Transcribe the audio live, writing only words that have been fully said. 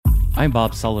I'm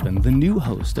Bob Sullivan, the new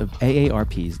host of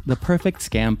AARP's The Perfect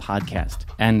Scam podcast.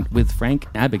 And with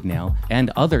Frank Abagnale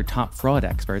and other top fraud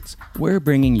experts, we're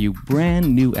bringing you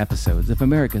brand new episodes of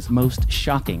America's most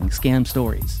shocking scam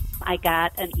stories. I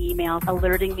got an email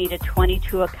alerting me to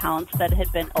 22 accounts that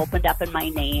had been opened up in my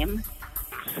name.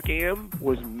 Scam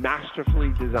was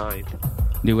masterfully designed.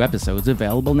 New episodes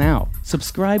available now.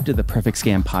 Subscribe to the Perfect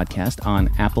Scam podcast on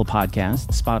Apple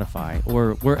Podcasts, Spotify,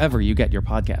 or wherever you get your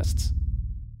podcasts.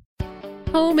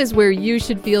 Home is where you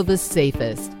should feel the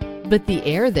safest, but the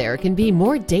air there can be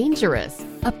more dangerous,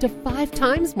 up to 5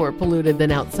 times more polluted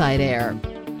than outside air.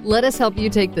 Let us help you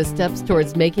take the steps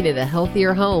towards making it a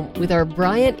healthier home with our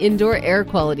Bryant Indoor Air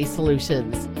Quality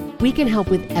Solutions. We can help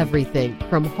with everything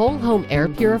from whole home air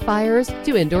purifiers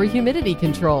to indoor humidity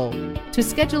control. To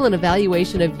schedule an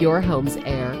evaluation of your home's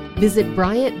air, visit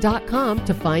Bryant.com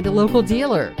to find a local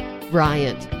dealer.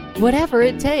 Bryant, whatever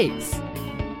it takes.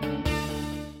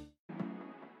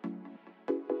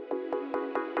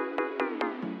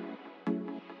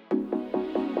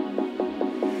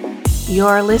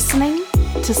 You're listening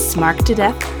to Smart to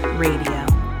Death Radio.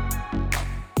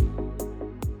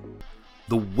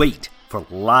 The wait for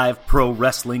live pro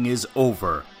wrestling is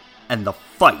over, and the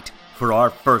fight for our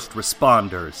first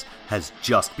responders has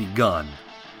just begun.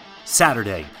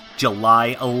 Saturday,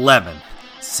 July 11th,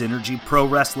 Synergy Pro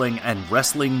Wrestling and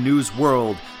Wrestling News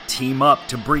World team up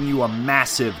to bring you a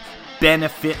massive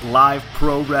benefit live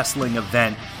pro wrestling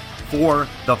event for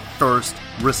the first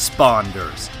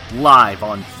responders, live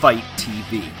on Fight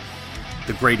TV.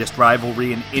 The greatest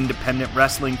rivalry in independent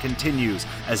wrestling continues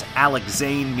as Alex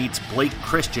Zane meets Blake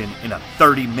Christian in a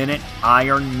 30-minute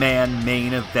Iron Man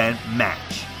main event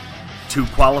match. 2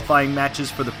 qualifying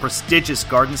matches for the prestigious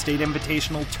Garden State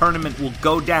Invitational Tournament will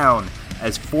go down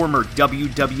as former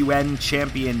WWN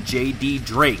champion J.D.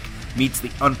 Drake meets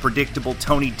the unpredictable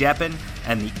Tony Deppen,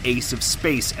 and the Ace of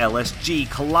Space LSG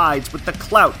collides with the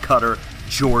clout cutter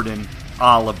Jordan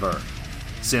Oliver.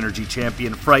 Synergy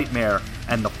champion Frightmare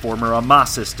and the former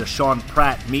Amasis Deshaun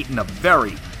Pratt meet in a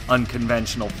very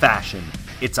unconventional fashion.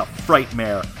 It's a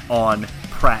Frightmare on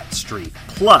Pratt Street.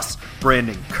 Plus,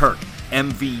 Brandon Kirk,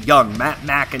 MV Young, Matt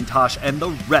McIntosh, and the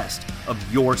rest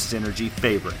of your Synergy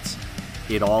favorites.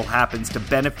 It all happens to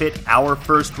benefit our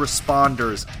first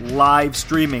responders, live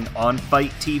streaming on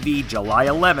Fight TV July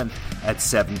 11th at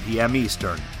 7 p.m.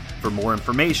 Eastern. For more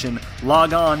information,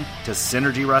 log on to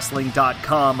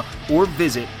synergywrestling.com or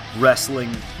visit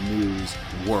Wrestling News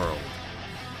World.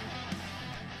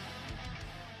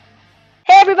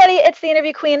 Hey everybody, it's the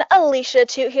interview queen Alicia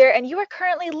Toot here, and you are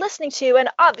currently listening to and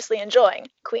obviously enjoying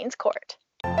Queen's Court.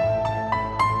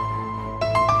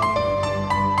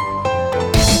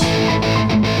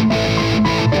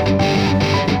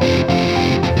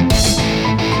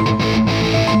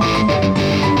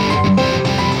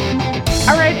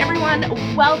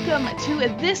 Welcome to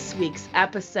this week's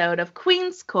episode of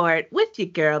Queen's Court with your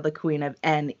girl, the Queen of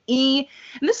NE.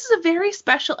 And this is a very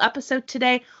special episode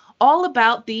today, all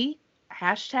about the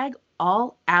hashtag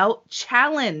All Out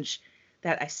Challenge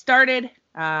that I started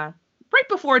right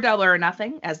before Double or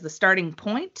Nothing as the starting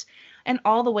point, and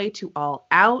all the way to All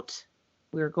Out.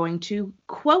 We're going to,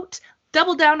 quote,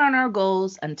 double down on our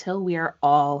goals until we are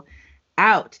all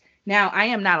out. Now, I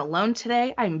am not alone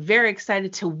today. I'm very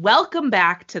excited to welcome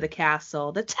back to the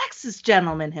castle the Texas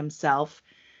gentleman himself,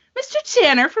 Mr.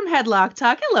 Tanner from Headlock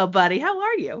Talk. Hello, buddy. How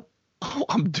are you? Oh,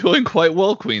 I'm doing quite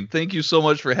well, Queen. Thank you so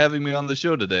much for having me on the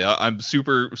show today. I'm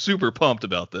super, super pumped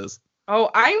about this. Oh,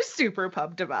 I'm super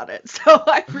pumped about it. So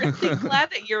I'm really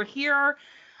glad that you're here.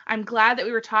 I'm glad that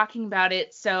we were talking about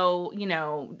it. So, you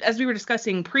know, as we were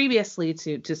discussing previously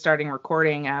to starting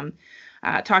recording,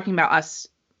 talking about us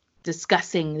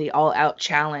discussing the All Out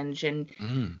Challenge,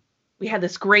 and we had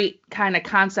this great kind of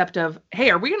concept of,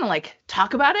 hey, are we gonna like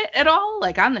talk about it at all,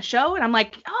 like on the show? And I'm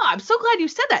like, oh, I'm so glad you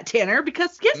said that, Tanner,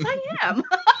 because yes, I am.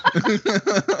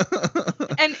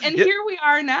 and here we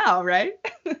are now, right?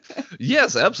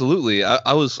 Yes, absolutely.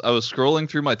 I was scrolling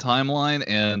through my timeline,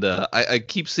 and I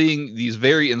keep seeing these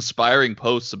very inspiring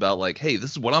posts about like, hey,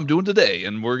 this is what I'm doing today,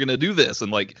 and we're gonna do this,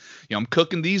 and like, you know, I'm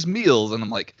cooking these meals, and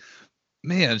I'm like,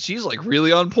 man, she's like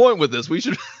really on point with this. We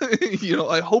should, you know,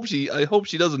 I hope she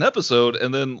does an episode.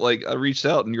 And then like I reached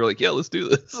out and you're like, yeah, let's do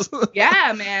this.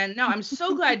 Yeah, man. No, I'm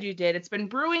so glad you did. It's been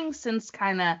brewing since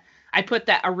kind of I put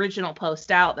that original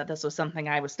post out that this was something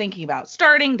I was thinking about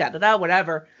starting,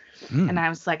 whatever. And I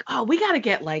was like, oh, we got to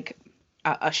get like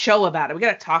a show about it. We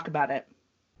got to talk about it,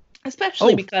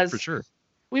 especially because for sure.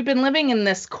 We've been living in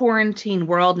this quarantine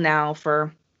world now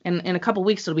for in a couple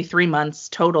weeks. It'll be 3 months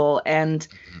total. And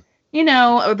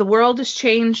the world has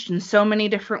changed in so many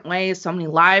different ways. So many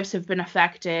lives have been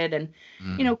affected. And,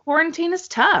 quarantine is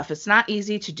tough. It's not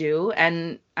easy to do.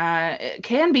 And it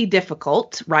can be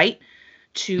difficult, right,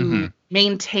 to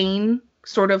maintain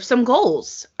sort of some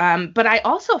goals. But I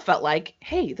also felt like,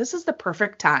 hey, this is the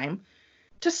perfect time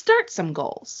to start some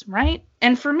goals, right?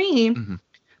 And for me,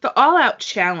 the All Out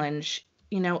Challenge,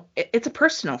 it's a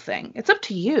personal thing. It's up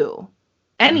to you,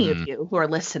 any of you who are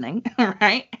listening,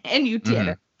 right? And you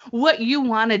did what you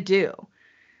want to do.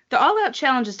 The All Out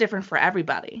Challenge is different for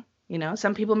everybody.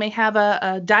 Some people may have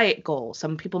a diet goal.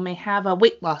 Some people may have a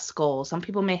weight loss goal. Some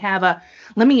people may have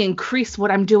let me increase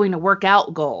what I'm doing to work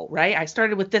out goal, right? I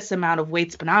started with this amount of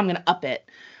weights, but now I'm going to up it.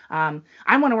 I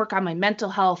want to work on my mental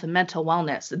health and mental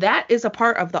wellness. That is a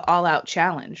part of the All Out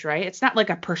Challenge, right? It's not like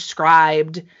a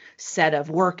prescribed set of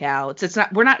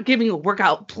workouts. We're not giving you a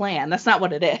workout plan. That's not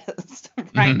what it is,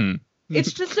 right?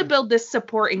 It's just to build this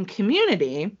supporting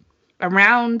community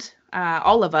around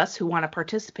all of us who want to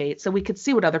participate so we could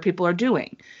see what other people are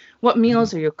doing. What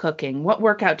meals are you cooking? What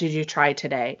workout did you try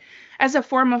today? As a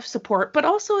form of support, but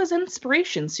also as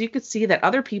inspiration. So you could see that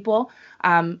other people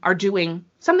are doing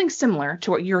something similar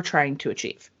to what you're trying to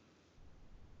achieve.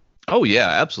 Oh, yeah,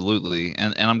 absolutely.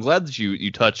 And I'm glad that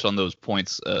you touched on those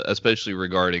points, especially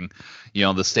regarding,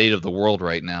 the state of the world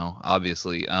right now,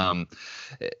 obviously. I'm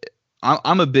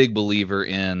a big believer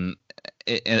in,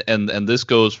 and this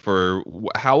goes for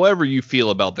however you feel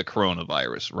about the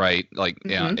coronavirus, right? Like,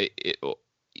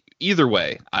 either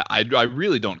way, I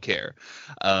really don't care.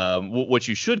 What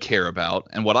you should care about,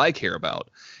 and what I care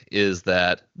about, is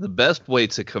that the best way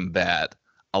to combat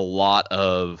a lot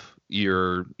of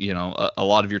your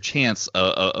chance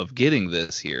of getting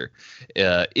this here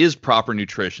is proper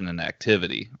nutrition and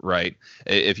activity, right?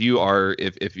 If you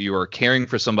are caring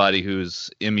for somebody who's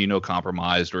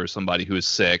immunocompromised or somebody who is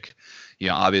sick,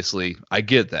 obviously I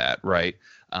get that, right?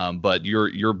 But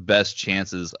your best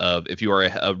chances of, if you are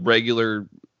a regular,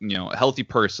 healthy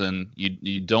person,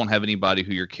 you don't have anybody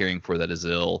who you're caring for that is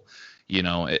ill,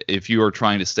 if you are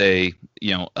trying to stay,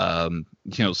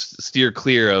 steer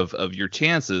clear of your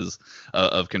chances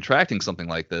of contracting something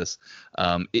like this,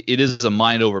 it is a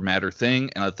mind over matter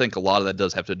thing, and I think a lot of that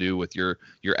does have to do with your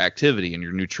activity and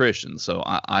your nutrition. So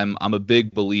I'm a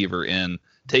big believer in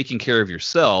taking care of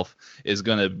yourself is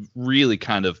going to really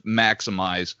kind of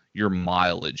maximize your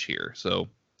mileage here. So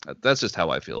that's just how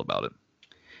I feel about it.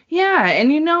 Yeah,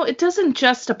 and it doesn't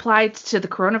just apply to the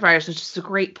coronavirus, which is a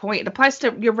great point. It applies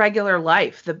to your regular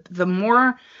life. The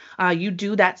more you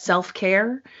do that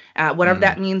self-care, whatever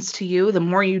that means to you, the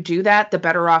more you do that, the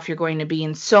better off you're going to be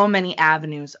in so many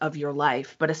avenues of your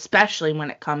life, but especially when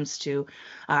it comes to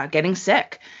getting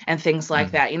sick and things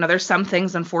like that. There's some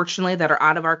things, unfortunately, that are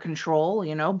out of our control,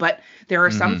 but there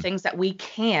are some things that we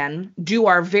can do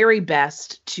our very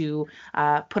best to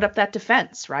put up that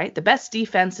defense, right? The best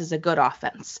defense is a good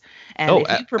offense. And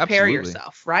if you prepare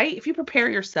yourself, right? If you prepare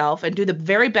yourself and do the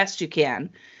very best you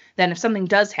can, then if something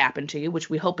does happen to you, which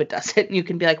we hope it doesn't, you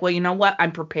can be like, well, you know what?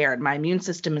 I'm prepared. My immune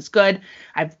system is good.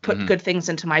 I've put good things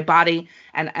into my body.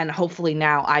 And hopefully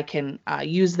now I can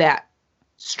use that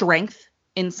strength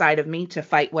inside of me to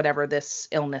fight whatever this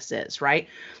illness is, right?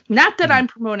 Not that I'm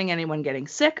promoting anyone getting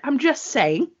sick. I'm just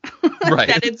saying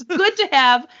that it's good to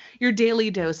have your daily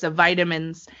dose of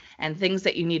vitamins and things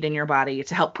that you need in your body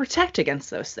to help protect against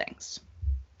those things.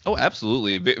 Oh,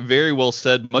 absolutely. Very well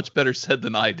said. Much better said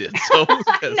than I did. So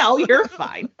yes. No, you're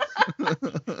fine. But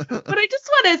I just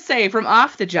want to say from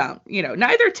off the jump,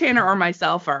 neither Tanner or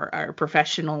myself are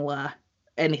professional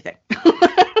anything.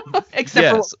 Except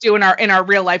for what we do in our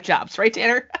real life jobs, right,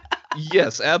 Tanner?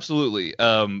 Yes, absolutely.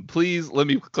 Please let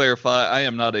me clarify. I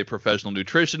am not a professional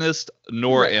nutritionist,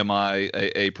 nor am I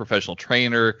a professional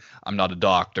trainer. I'm not a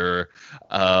doctor.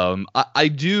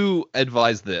 I do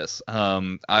advise this.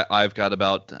 I've got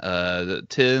about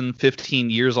 10, 15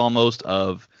 years almost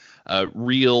of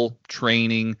real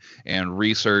training and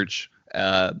research.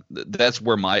 That's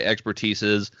where my expertise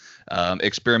is,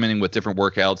 experimenting with different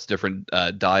workouts, different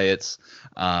diets,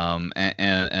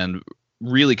 and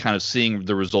really kind of seeing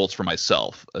the results for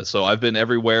myself. So I've been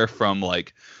everywhere from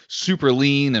like super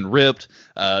lean and ripped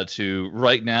to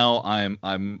right now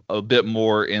I'm a bit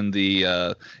more in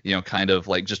the kind of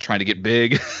like just trying to get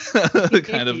big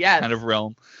kind of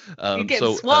realm. You're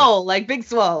getting swole, like big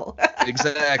swole.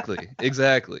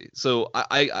 Exactly. So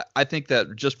I think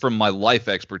that just from my life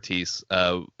expertise,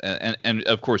 and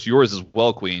of course yours as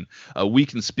well, Queen, we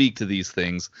can speak to these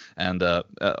things, and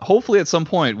hopefully at some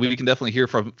point we can definitely hear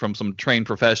from some trained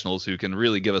professionals who can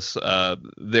really give us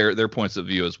their points of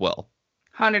view as well.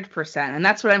 100%. And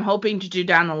that's what I'm hoping to do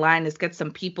down the line, is get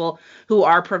some people who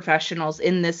are professionals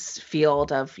in this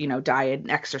field of, diet and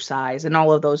exercise and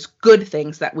all of those good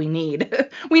things that we need.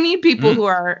 We need people who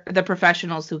are the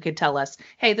professionals who could tell us,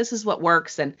 hey, this is what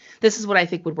works and this is what I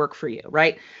think would work for you,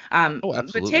 right? Oh,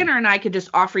 absolutely. But Tanner and I could just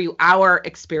offer you our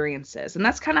experiences. And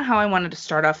that's kind of how I wanted to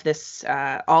start off this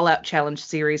All Out Challenge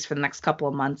series for the next couple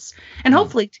of months, and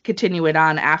hopefully to continue it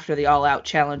on after the All Out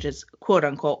Challenge is quote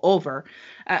unquote over.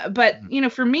 But,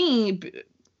 for me,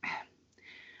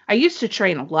 I used to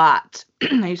train a lot.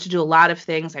 I used to do a lot of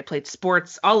things. I played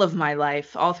sports all of my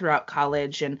life, all throughout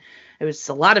college. And it was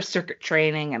a lot of circuit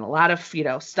training and a lot of,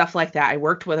 stuff like that. I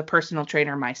worked with a personal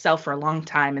trainer myself for a long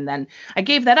time. And then I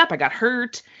gave that up. I got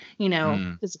hurt,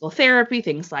 physical therapy,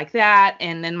 things like that.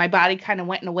 And then my body kind of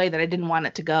went in a way that I didn't want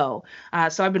it to go.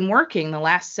 So I've been working the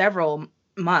last several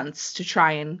months to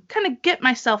try and kind of get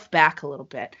myself back a little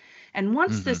bit. And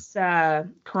once this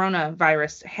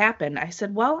coronavirus happened, I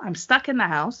said, well, I'm stuck in the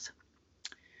house.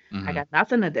 I got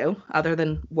nothing to do other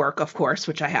than work, of course,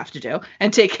 which I have to do,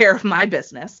 and take care of my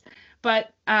business.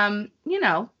 But,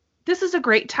 this is a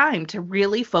great time to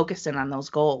really focus in on those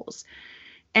goals.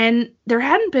 And there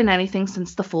hadn't been anything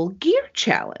since the Full Gear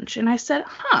Challenge. And I said,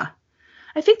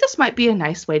 I think this might be a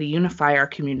nice way to unify our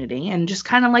community and just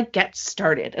kind of like get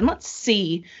started. And let's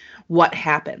see what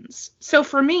happens. So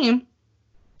for me,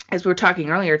 as we were talking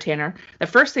earlier, Tanner, the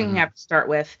first thing you have to start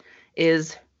with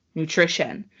is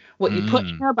nutrition. What you put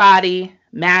in your body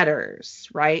matters,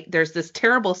 right? There's this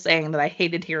terrible saying that I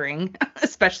hated hearing,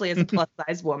 especially as a plus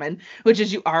size woman, which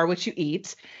is you are what you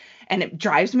eat. And it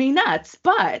drives me nuts.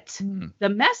 But the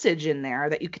message in there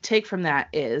that you could take from that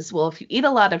is, well, if you eat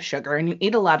a lot of sugar and you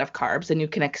eat a lot of carbs, then you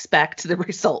can expect the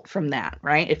result from that,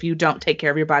 right? If you don't take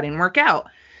care of your body and work out.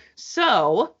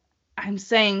 So I'm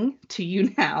saying to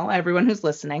you now, everyone who's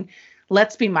listening,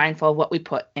 let's be mindful of what we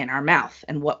put in our mouth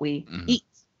and what we eat,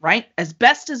 right? As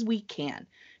best as we can.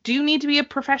 Do you need to be a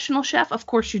professional chef? Of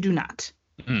course you do not.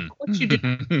 Of course you do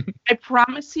not. I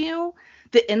promise you,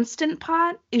 the Instant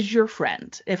Pot is your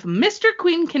friend. If Mr.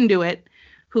 Queen can do it,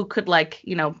 who could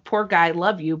poor guy,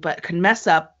 love you, but can mess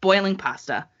up boiling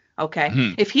pasta,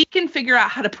 okay? If he can figure out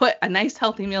how to put a nice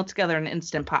healthy meal together in an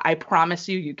Instant Pot, I promise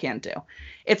you can too.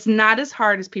 It's not as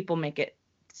hard as people make it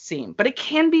seem, but it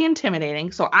can be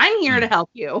intimidating. So I'm here to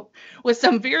help you with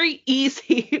some very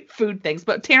easy food things.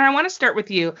 But Tanner, I want to start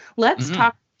with you. Let's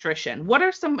talk nutrition. What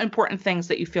are some important things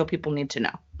that you feel people need to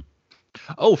know?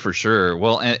 Oh, for sure.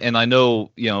 Well, and I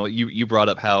know, you brought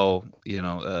up how,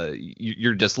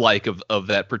 your dislike of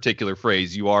that particular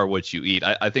phrase, you are what you eat.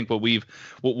 I think what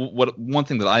one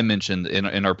thing that I mentioned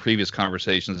in our previous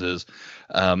conversations is,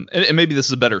 and maybe this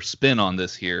is a better spin on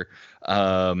this here,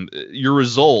 your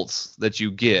results that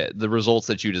you get, the results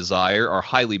that you desire are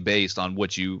highly based on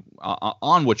what you're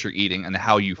eating and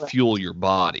how you fuel your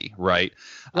body. Right.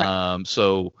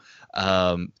 So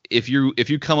if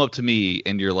you come up to me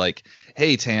and you're like,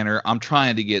 hey, Tanner, I'm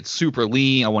trying to get super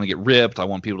lean. I want to get ripped. I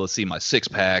want people to see my six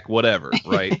pack, whatever.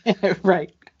 Right.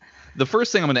 Right. The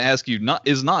first thing I'm going to ask you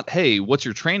is not, hey, what's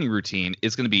your training routine?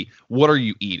 It's going to be, what are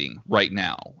you eating right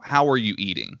now? How are you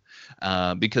eating?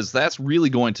 Because that's really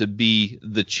going to be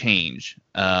the change.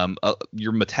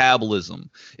 Your metabolism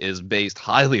is based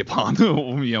highly upon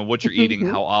what you're eating,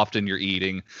 how often you're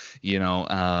eating.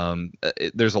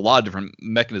 There's a lot of different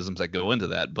mechanisms that go into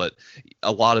that, but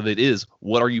a lot of it is,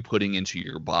 what are you putting into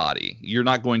your body? You're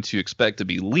not going to expect to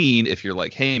be lean if you're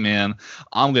like, hey man,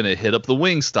 I'm going to hit up the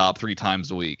Wingstop 3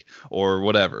 times a week or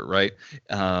whatever, right?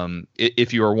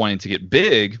 If you are wanting to get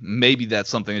big, maybe that's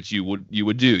something that you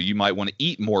would do. You might want to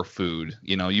eat more food.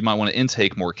 You might want to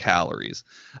intake more calories.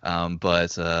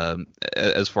 But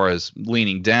as far as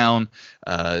leaning down,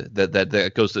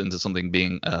 that goes into something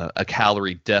being a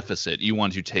calorie deficit. You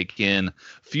want to take in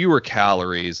fewer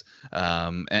calories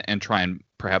and try and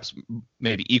perhaps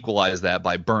maybe equalize that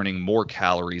by burning more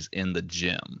calories in the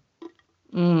gym.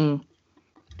 And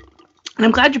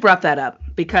I'm glad you brought that up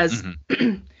because,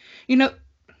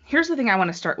 here's the thing I want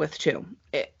to start with too.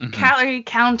 Calorie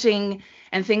counting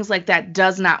and things like that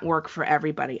does not work for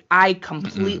everybody. I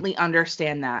completely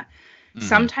understand that.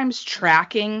 Sometimes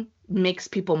tracking makes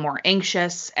people more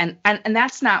anxious and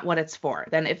that's not what it's for.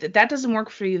 Then if that doesn't work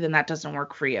for you, then that doesn't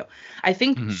work for you. I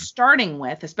think starting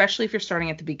with, especially if you're starting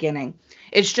at the beginning,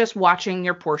 it's just watching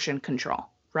your portion control,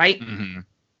 right?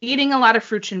 Eating a lot of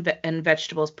fruits and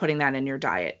vegetables, putting that in your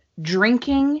diet.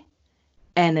 Drinking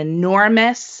an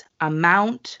enormous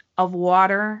amount of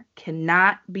water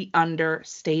cannot be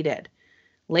understated.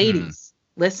 Ladies,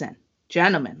 listen.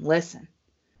 Gentlemen, listen.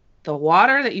 The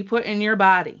water that you put in your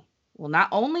body will not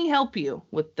only help you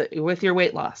with your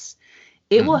weight loss,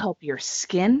 it will help your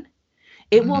skin.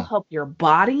 It will help your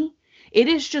body. It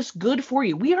is just good for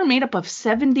you. We are made up of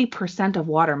 70% of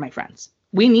water, my friends.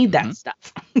 We need that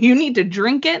stuff. You need to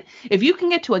drink it. If you can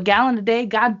get to a gallon a day,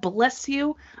 God bless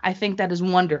you. I think that is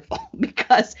wonderful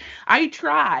because I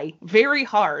try very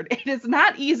hard. It is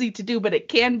not easy to do, but it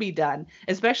can be done,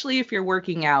 especially if you're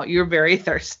working out. You're very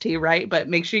thirsty, right? But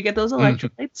make sure you get those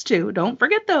electrolytes too. Don't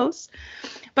forget those.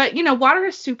 But, water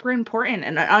is super important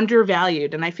and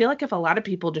undervalued. And I feel like if a lot of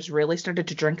people just really started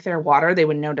to drink their water, they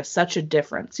would notice such a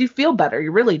difference. You feel better.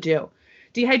 You really do.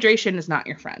 Dehydration is not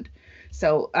your friend.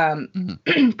 So,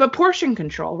 but portion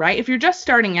control, right? If you're just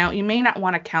starting out, you may not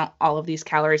want to count all of these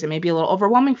calories. It may be a little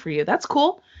overwhelming for you. That's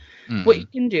cool. What you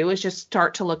can do is just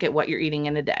start to look at what you're eating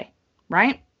in a day,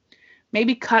 right?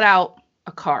 Maybe cut out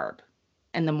a carb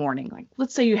in the morning. Like,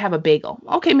 let's say you have a bagel.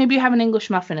 Okay, maybe you have an English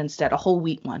muffin instead, a whole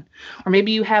wheat one. Or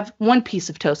maybe you have one piece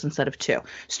of toast instead of two.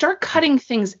 Start cutting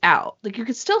things out. Like, you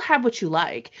could still have what you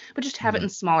like, but just have it in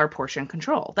smaller portion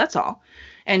control. That's all.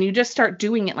 And you just start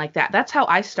doing it like that. That's how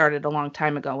I started a long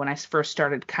time ago when I first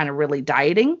started kind of really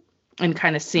dieting and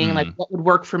kind of seeing like what would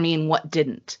work for me and what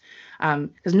didn't.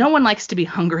 Because no one likes to be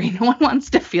hungry. No one wants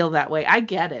to feel that way. I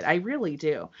get it. I really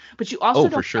do. But you also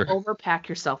don't have to overpack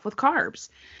yourself with carbs.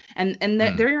 And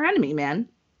they're your enemy, man.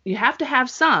 You have to have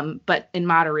some, but in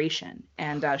moderation.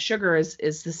 And sugar is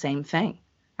the same thing.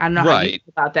 I don't know how you feel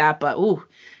about that, but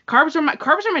carbs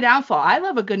are my downfall. I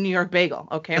love a good New York bagel.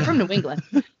 Okay, I'm from New England.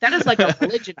 That is like a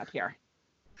religion up here.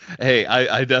 Hey,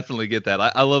 I definitely get that.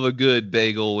 I love a good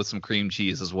bagel with some cream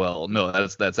cheese as well. No,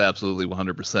 that's absolutely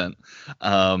 100%.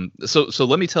 So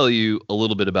let me tell you a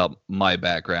little bit about my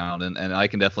background, and I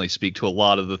can definitely speak to a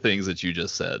lot of the things that you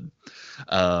just said.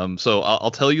 So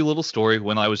I'll tell you a little story.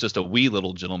 When I was just a wee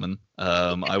little gentleman,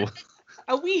 a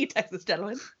wee Texas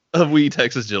gentleman.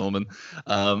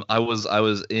 I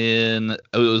was in,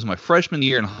 it was my freshman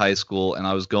year in high school, and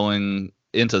I was going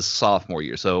into sophomore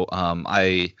year. So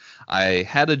I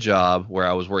had a job where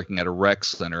I was working at a rec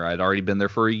center. I'd already been there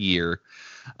for a year,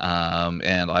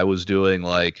 and I was doing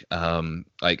like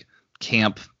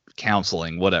camp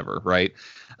counseling, whatever, right?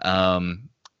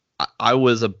 I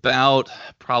was about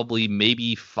probably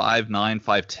maybe 5'9",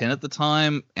 5'10" at the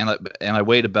time, and I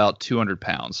weighed about 200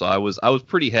 pounds. So I was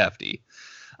pretty hefty.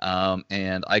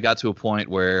 And I got to a point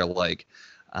where like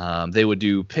they would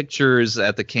do pictures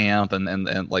at the camp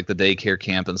and like the daycare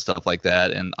camp and stuff like that.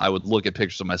 And I would look at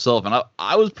pictures of myself, and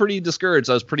I was pretty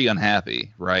discouraged. I was pretty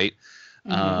unhappy, right?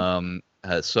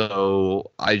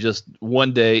 So I just,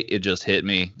 one day it just hit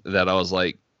me that I was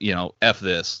like, F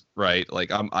this, right? Like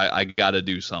I got to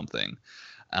do something.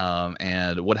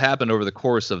 And what happened over the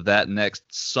course of that next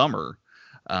summer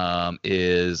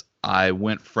is I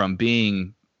went from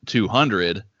being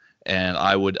 200, and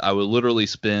I would literally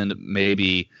spend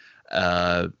maybe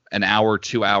an hour,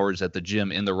 2 hours at the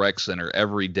gym in the rec center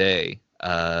every day,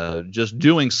 just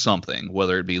doing something,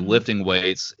 whether it be lifting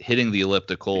weights, hitting the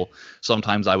elliptical.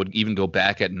 Sometimes I would even go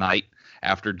back at night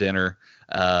after dinner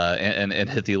and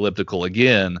hit the elliptical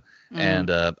again. And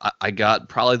I got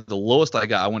probably the lowest I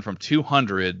got. I went from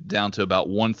 200 down to about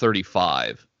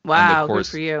 135. Wow, good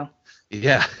for you.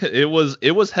 Yeah, it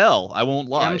was hell. I won't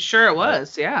lie. I'm sure it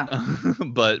was. Yeah.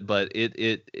 but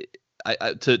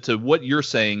to what you're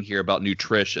saying here about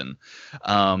nutrition,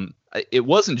 it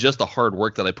wasn't just the hard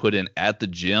work that I put in at the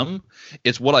gym.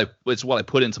 It's what I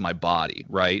put into my body,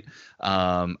 right?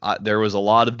 There was a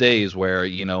lot of days where,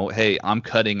 hey, I'm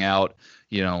cutting out,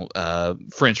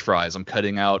 French fries. I'm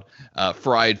cutting out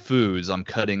fried foods. I'm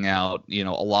cutting out, a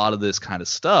lot of this kind of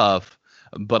stuff,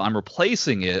 but I'm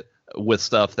replacing it with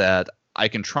stuff that I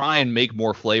can try and make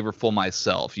more flavorful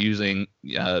myself using,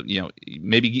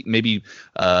 maybe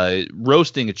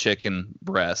roasting a chicken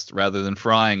breast rather than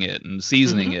frying it and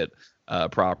seasoning it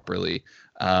properly.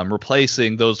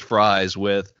 Replacing those fries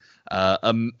with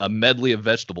a medley of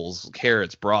vegetables,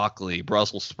 carrots, broccoli,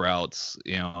 Brussels sprouts,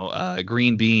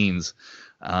 green beans.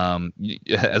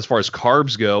 As far as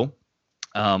carbs go,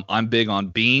 I'm big on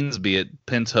beans, be it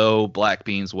pinto, black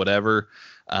beans, whatever.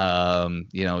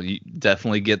 You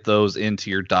definitely get those into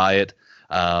your diet.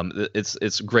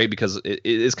 It's great because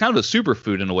it's kind of a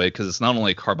superfood in a way, because it's not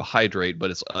only a carbohydrate,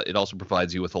 but it also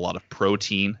provides you with a lot of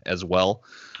protein as well,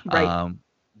 right?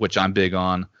 Which I'm big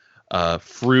on.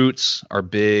 Fruits are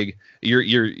big.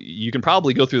 You can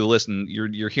probably go through the list and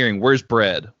you're hearing, where's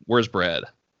bread?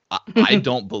 I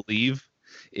don't believe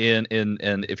in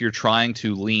if you're trying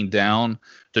to lean down,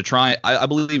 I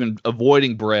believe in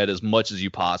avoiding bread as much as you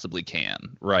possibly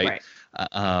can, right?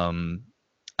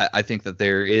 I think that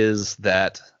there is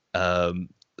that I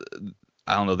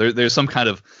don't know, there's some kind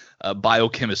of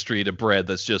biochemistry to bread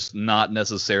that's just not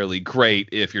necessarily great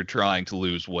if you're trying to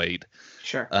lose weight.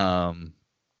 Sure.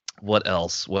 What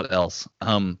else? What else?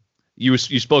 You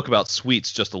spoke about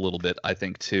sweets just a little bit, I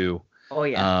think, too. Oh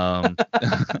yeah.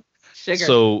 Sugar.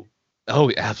 So,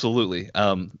 oh, absolutely.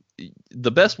 The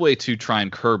best way to try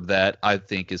and curb that, I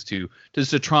think, is to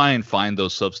try and find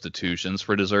those substitutions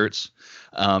for desserts.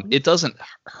 It doesn't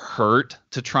hurt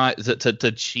to try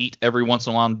to cheat every once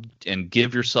in a while and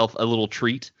give yourself a little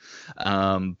treat.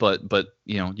 But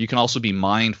you can also be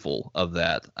mindful of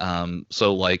that.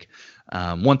 So like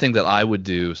one thing that I would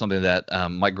do, something that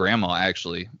my grandma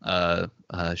actually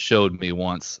showed me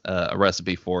once a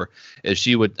recipe for, is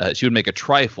she would make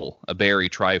a berry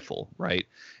trifle, right?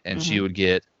 And she would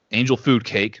get angel food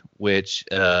cake, which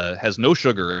has no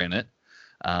sugar in it.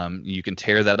 You can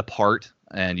tear that apart,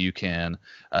 and you can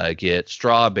get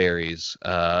strawberries,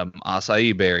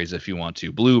 acai berries if you want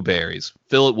to, blueberries.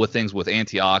 Fill it with things with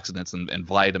antioxidants and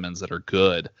vitamins that are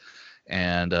good.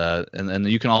 And then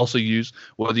you can also use,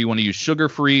 whether you want to use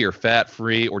sugar-free or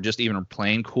fat-free or just even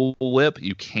plain Cool Whip,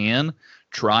 you can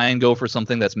try and go for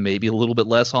something that's maybe a little bit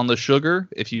less on the sugar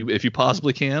if you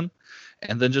possibly can.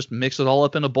 And then just mix it all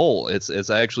up in a bowl. It's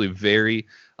actually very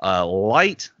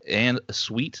light and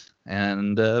sweet,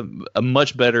 and a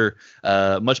much better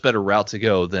route to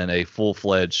go than a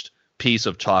full-fledged piece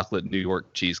of chocolate New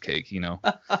York cheesecake.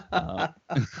 I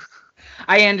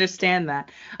understand that.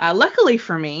 Luckily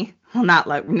for me, well,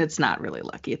 it's not really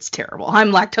lucky. It's terrible.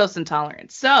 I'm lactose intolerant,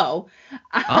 so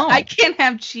I can't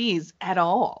have cheese at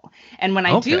all. And when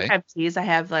I do have cheese, I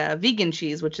have vegan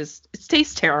cheese, which it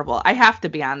tastes terrible. I have to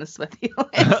be honest with you.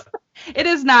 It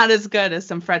is not as good as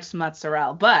some fresh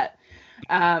mozzarella. But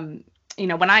when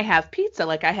I have pizza,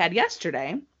 like I had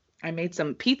yesterday, I made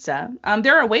some pizza.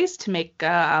 There are ways to make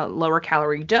lower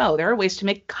calorie dough. There are ways to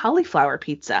make cauliflower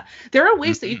pizza. There are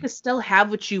ways that you can still have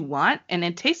what you want, and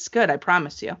it tastes good, I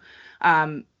promise you,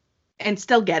 and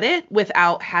still get it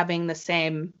without having the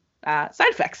same side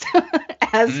effects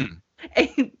as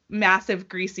a massive,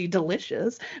 greasy,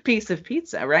 delicious piece of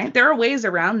pizza, right? There are ways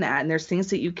around that, and there's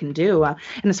things that you can do. And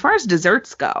as far as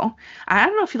desserts go, I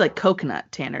don't know if you like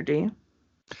coconut, Tanner, do you?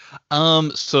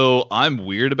 So I'm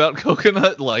weird about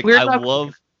coconut. Like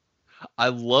I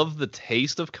love the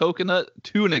taste of coconut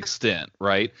to an extent,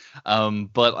 right?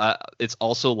 But it's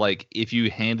also like if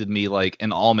you handed me like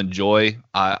an Almond Joy,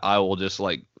 I will just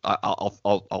like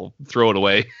I'll throw it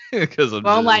away because I'm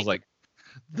just like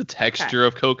the texture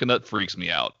of coconut freaks me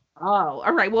out. Oh,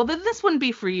 all right. Well, then this wouldn't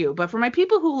be for you, but for my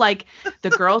people who like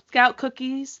the Girl Scout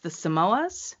cookies, the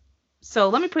Samoas. So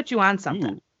let me put you on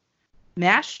something. Ooh.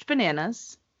 Mashed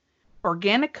bananas,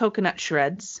 organic coconut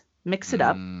shreds, mix it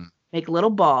up, make little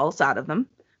balls out of them,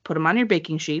 put them on your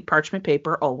baking sheet, parchment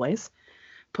paper always,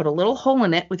 put a little hole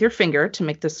in it with your finger to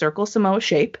make the circle Samoa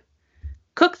shape,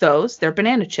 cook those, they're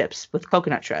banana chips with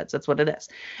coconut shreds, that's what it is,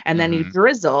 and then you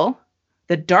drizzle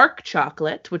the dark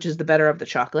chocolate, which is the better of the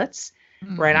chocolates,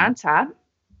 right on top,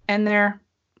 and they're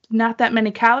not that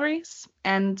many calories,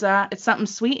 and it's something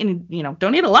sweet, and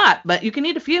don't eat a lot, but you can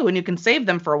eat a few, and you can save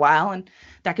them for a while, and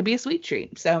that could be a sweet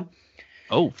treat. So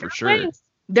for sure.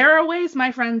 There are ways,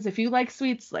 my friends, if you like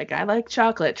sweets, like I like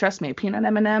chocolate, trust me, peanut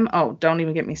M&M, don't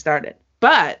even get me started.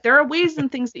 But there are ways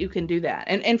and things that you can do that.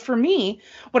 And for me,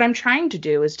 what I'm trying to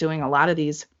do is doing a lot of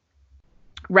these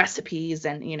recipes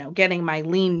and, getting my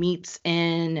lean meats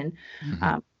in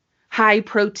and high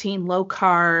protein, low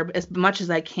carb, as much as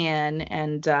I can.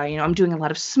 And, I'm doing a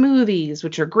lot of smoothies,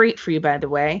 which are great for you, by the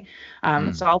way.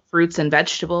 It's all fruits and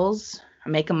vegetables. I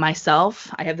make them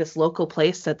myself. I have this local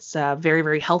place that's a very,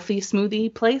 very healthy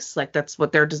smoothie place. Like that's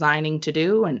what they're designing to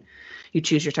do. And you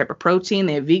choose your type of protein.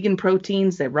 They have vegan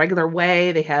proteins. They have regular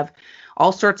whey. They have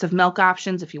all sorts of milk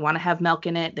options if you want to have milk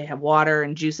in it. They have water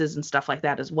and juices and stuff like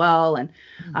that as well. And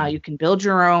you can build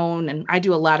your own. And I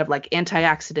do a lot of like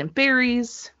antioxidant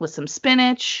berries with some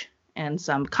spinach and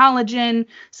some collagen,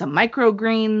 some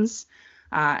microgreens.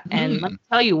 And let me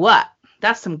tell you what,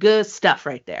 that's some good stuff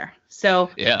right there.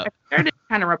 So I started to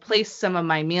kind of replace some of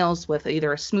my meals with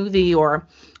either a smoothie or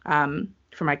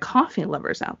for my coffee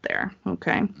lovers out there.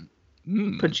 Okay.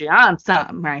 Put you on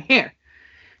something right here.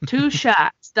 2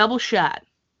 shots, double shot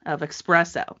of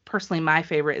espresso. Personally, my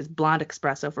favorite is blonde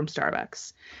espresso from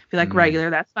Starbucks. If you like regular,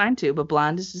 that's fine too, but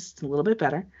blonde is just a little bit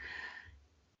better.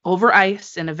 Over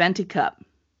ice in a venti cup.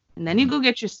 And then you go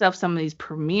get yourself some of these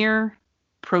Premier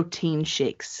protein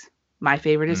shakes. My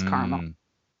favorite is caramel.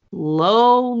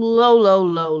 Low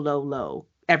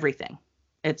everything.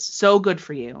 It's so good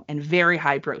for you and very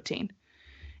high protein.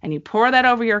 And you pour that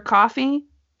over your coffee.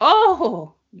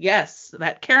 Oh, yes,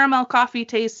 that caramel coffee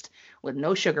taste with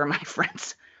no sugar, my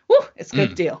friends. Woo, it's a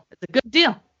good deal. It's a good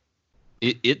deal.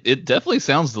 It definitely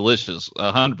sounds delicious,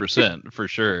 100% for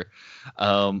sure.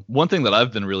 One thing that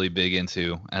I've been really big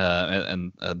into,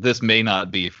 and this may not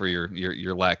be for your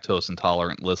lactose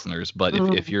intolerant listeners, but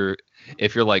if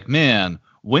you're like, man,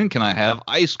 when can I have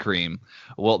ice cream?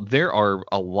 Well, there are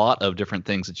a lot of different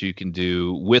things that you can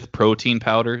do with protein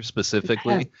powder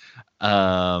specifically.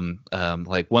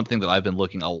 Like one thing that I've been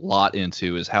looking a lot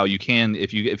into is how you can,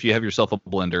 if you have yourself a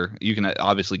blender, you can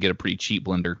obviously get a pretty cheap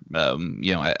blender,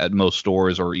 at most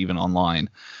stores or even online.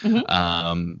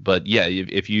 But yeah,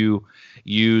 if you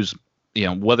use,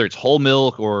 whether it's whole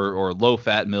milk or low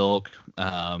fat milk,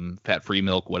 fat free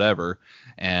milk, whatever,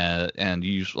 and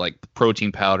use like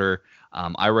protein powder.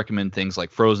 I recommend things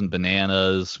like frozen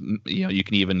bananas. You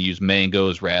can even use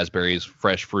mangoes, raspberries,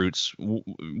 fresh fruits,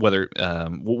 whatever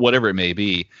it may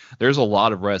be. There's a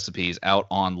lot of recipes out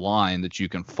online that you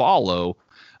can follow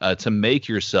to make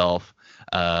yourself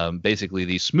basically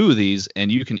these smoothies, and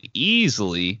you can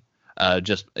easily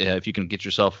if you can get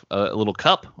yourself a little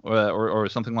cup or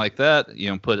something like that,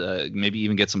 put maybe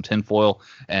even get some tin foil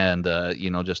and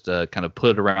just kind of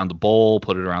put it around the bowl,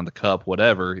 put it around the cup,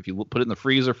 whatever. If you put it in the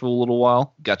freezer for a little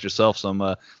while, got yourself some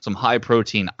high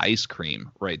protein ice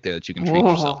cream right there that you can treat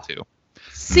yourself to.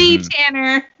 See,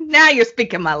 Tanner, now you're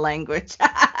speaking my language.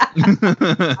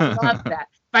 I love that.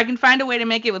 If I can find a way to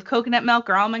make it with coconut milk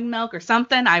or almond milk or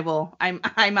something, I will.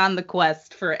 I'm on the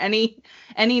quest for any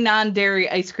non-dairy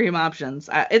ice cream options.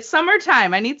 It's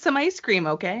summertime. I need some ice cream,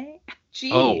 okay?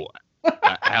 Gee. Oh,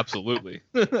 absolutely.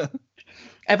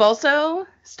 I've also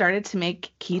started to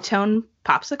make ketone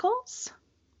popsicles.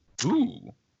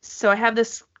 Ooh. So I have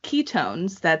this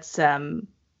ketones that's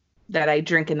that I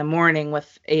drink in the morning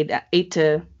with 8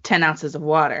 to 10 ounces of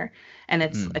water, and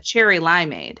it's a cherry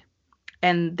limeade.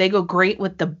 And they go great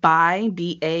with the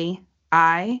BAI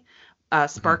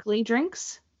sparkly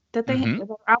drinks that that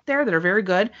are out there that are very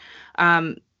good.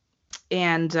 And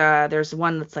there's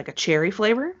one that's like a cherry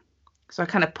flavor. So I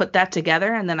kind of put that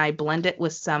together, and then I blend it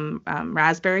with some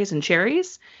raspberries and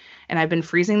cherries. And I've been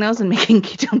freezing those and making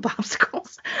ketone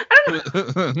popsicles. I don't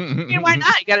know. Why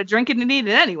not? You got to drink it and eat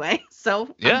it anyway.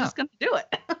 So I'm just going to do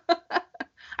it.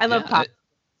 I love popsicles.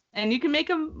 And you can make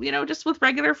them, just with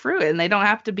regular fruit, and they don't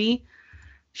have to be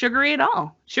sugary at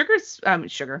all.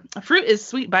 Fruit is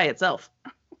sweet by itself.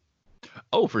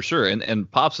 Oh, for sure. And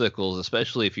popsicles,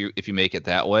 especially if you make it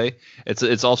that way,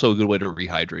 it's also a good way to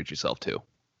rehydrate yourself too.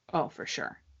 Oh, for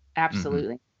sure.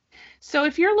 Absolutely. So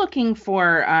if you're looking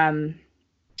for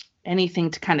anything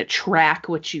to kind of track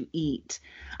what you eat,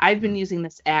 I've been using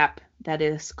this app that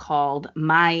is called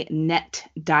My Net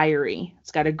Diary.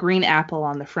 It's got a green apple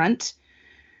on the front,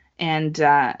 and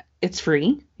it's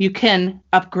free. You can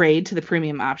upgrade to the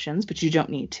premium options, but you don't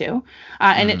need to.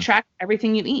 And it tracks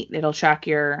everything you eat. It'll track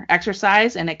your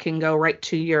exercise, and it can go right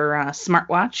to your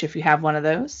smartwatch if you have one of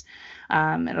those.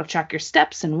 It'll track your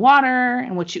steps and water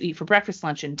and what you eat for breakfast,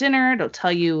 lunch, and dinner. It'll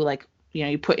tell you,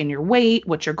 you put in your weight,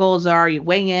 what your goals are, you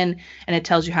weigh in, and it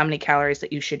tells you how many calories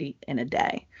that you should eat in a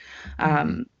day.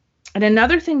 And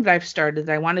another thing that I've started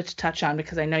that I wanted to touch on,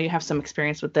 because I know you have some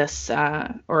experience with this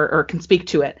or can speak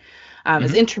to it,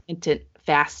 is intermittent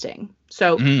fasting.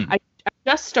 So I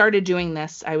just started doing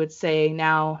this. I would say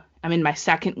now I'm in my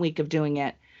second week of doing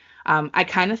it. I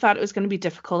kind of thought it was going to be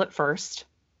difficult at first.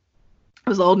 I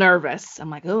was a little nervous.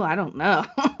 I'm like, oh, I don't know.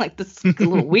 This is a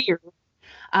little weird.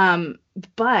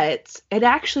 But it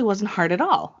actually wasn't hard at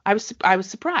all. I was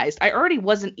surprised. I already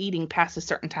wasn't eating past a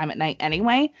certain time at night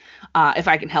anyway, if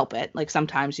I can help it.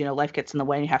 Sometimes, life gets in the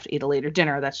way and you have to eat a later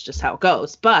dinner. That's just how it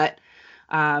goes. But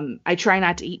I try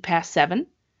not to eat past 7.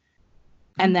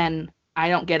 And then I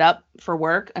don't get up for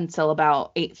work until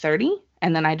about 8:30.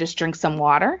 And then I just drink some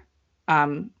water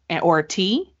or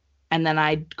tea. And then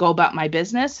I go about my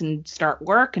business and start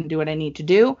work and do what I need to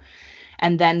do.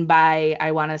 And then by,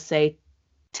 I want to say,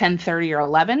 10:30 or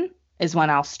 11 is when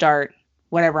I'll start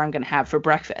whatever I'm going to have for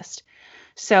breakfast.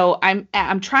 So I'm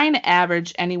trying to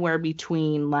average anywhere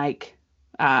between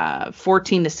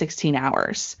 14 to 16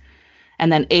 hours,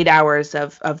 and then 8 hours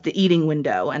of the eating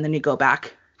window, and then you go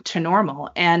back to normal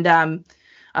and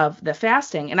of the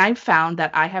fasting. And I've found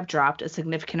that I have dropped a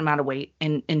significant amount of weight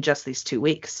in just these 2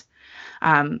 weeks.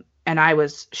 And I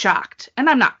was shocked. And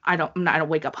I don't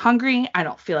wake up hungry. I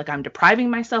don't feel like I'm depriving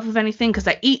myself of anything because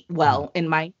I eat well in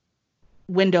my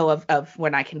window of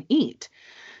when I can eat.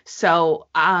 So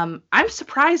I'm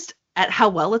surprised at how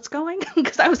well it's going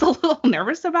because I was a little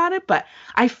nervous about it, but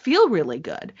I feel really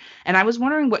good. And I was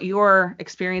wondering what your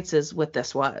experiences with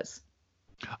this was.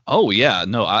 Oh yeah,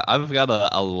 no, I've got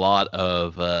a lot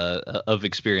of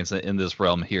experience in this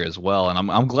realm here as well,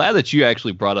 and I'm glad that you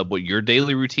actually brought up what your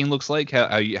daily routine looks like.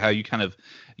 How you kind of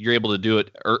you're able to do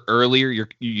it earlier.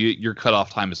 Your cutoff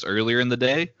time is earlier in the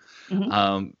day.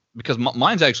 Mhm. Because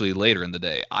mine's actually later in the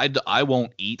day. I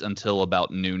won't eat until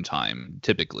about noontime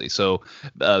typically. So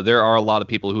there are a lot of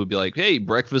people who would be like, "Hey,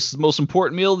 breakfast is the most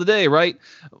important meal of the day, right?"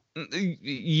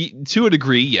 To a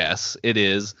degree, yes, it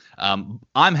is. I'm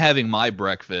having my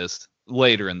breakfast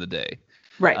later in the day.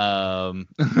 Right.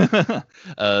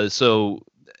 So,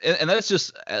 and that's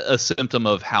just a symptom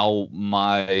of how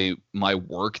my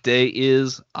work day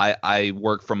is. I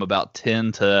work from about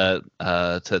 10 to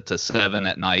 7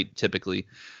 at night typically.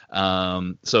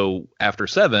 So after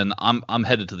 7, I'm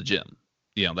headed to the gym.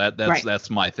 That's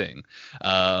my thing.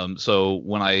 So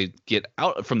when I get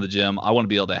out from the gym, I want to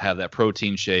be able to have that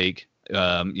protein shake,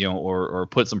 or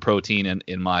put some protein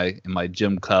in my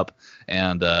gym cup,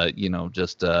 and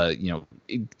just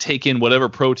take in whatever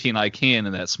protein I can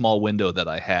in that small window that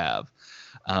I have.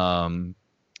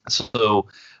 So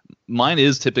mine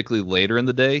is typically later in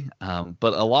the day,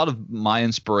 but a lot of my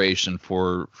inspiration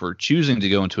for choosing to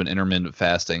go into an intermittent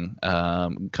fasting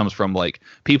comes from like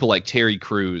people like Terry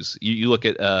Crews. You look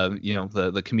at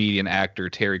the comedian actor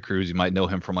Terry Crews. You might know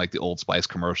him from like the Old Spice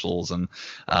commercials and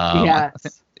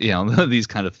Yes. these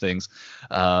kind of things.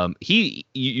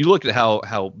 You look at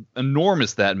how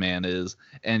enormous that man is,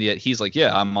 and yet he's like,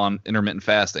 yeah, I'm on intermittent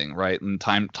fasting, right? And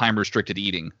time restricted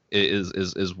eating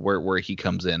is where he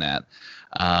comes in at.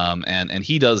 And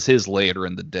he does his later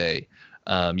in the day.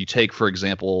 You take, for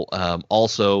example,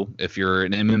 also, if you're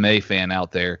an MMA fan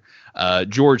out there,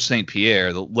 George St.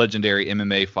 Pierre, the legendary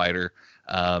MMA fighter,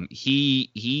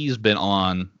 he's been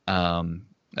on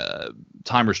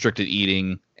time restricted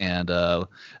eating and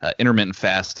intermittent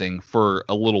fasting for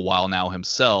a little while now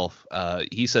himself.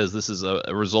 He says this is a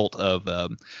result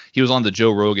of he was on the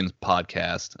Joe Rogan's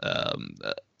podcast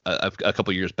a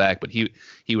couple years back, but he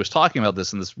was talking about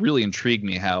this, and this really intrigued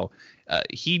me. How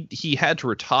he had to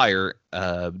retire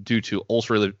due to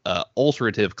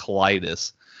ulcerative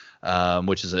colitis,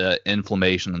 which is an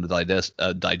inflammation in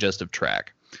the digestive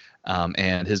tract.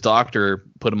 And his doctor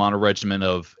put him on a regimen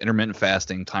of intermittent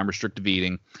fasting, time restricted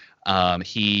eating.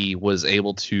 He was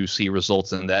able to see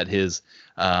results in that his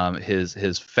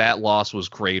fat loss was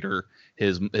greater,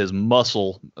 his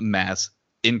muscle mass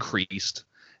increased,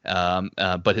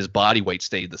 but his body weight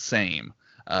stayed the same.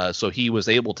 So he was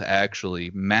able to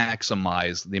actually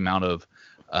maximize the amount of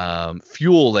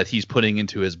fuel that he's putting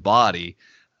into his body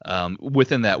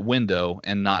within that window,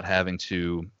 and not having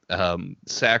to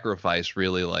sacrifice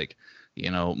really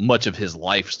much of his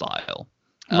lifestyle.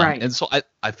 Right. And so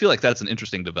I feel like that's an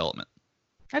interesting development.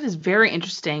 That is very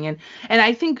interesting. And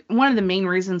I think one of the main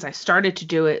reasons I started to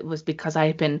do it was because I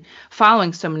had been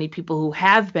following so many people who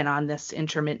have been on this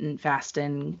intermittent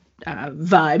fasting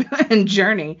vibe and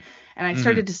journey. And I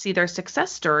started to see their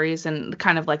success stories and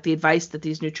kind of like the advice that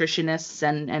these nutritionists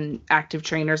and active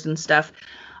trainers and stuff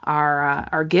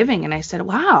are giving. And I said,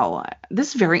 wow, this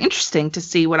is very interesting to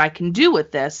see what I can do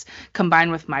with this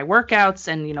combined with my workouts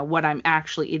and, what I'm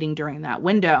actually eating during that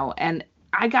window. And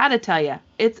I got to tell you,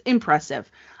 it's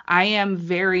impressive. I am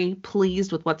very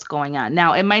pleased with what's going on.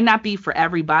 Now, it might not be for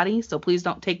everybody, so please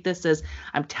don't take this as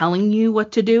I'm telling you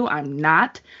what to do. I'm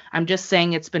not. I'm just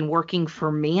saying it's been working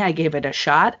for me. I gave it a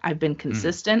shot. I've been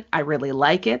consistent. I really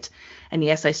like it. And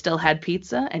yes, I still had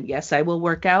pizza. And yes, I will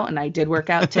work out. And I did work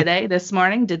out today, this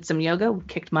morning, did some yoga,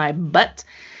 kicked my butt.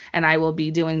 And I will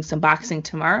be doing some boxing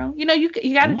tomorrow. You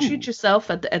got to treat yourself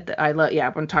I'm going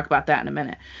to talk about that in a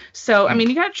minute. So, I mean,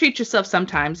 you got to treat yourself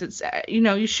sometimes. It's,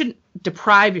 you shouldn't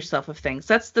deprive yourself of things.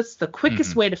 That's the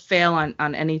quickest way to fail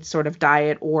on any sort of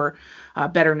diet or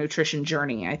better nutrition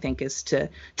journey, I think, is to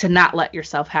not let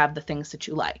yourself have the things that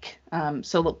you like.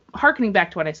 So look, hearkening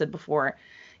back to what I said before,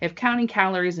 if counting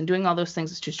calories and doing all those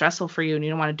things is too stressful for you and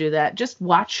you don't want to do that, just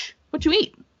watch what you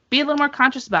eat. Be a little more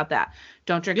conscious about that.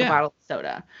 Don't drink a bottle of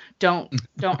soda. Don't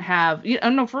have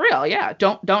no, for real. Yeah.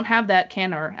 Don't have that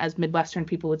can, or as Midwestern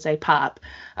people would say, pop.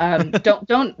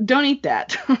 Don't eat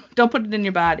that. Don't put it in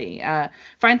your body.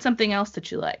 Find something else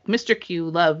that you like. Mr. Q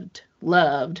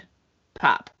loved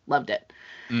pop. Loved it.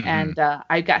 And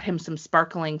I got him some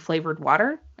sparkling flavored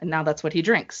water, and now that's what he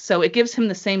drinks. So it gives him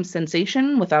the same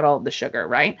sensation without all of the sugar,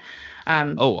 right?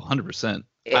 100%.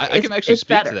 I can actually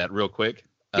speak to that real quick.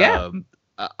 Yeah.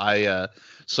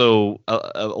 So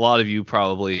a lot of you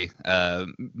probably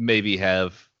maybe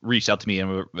have reached out to me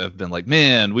and have been like,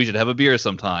 man, we should have a beer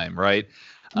sometime, right?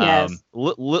 Yes.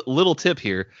 Little tip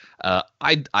here.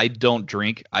 I don't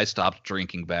drink. I stopped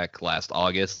drinking back last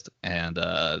August, and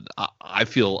I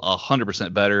feel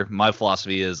 100% better. My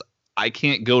philosophy is I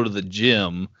can't go to the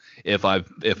gym if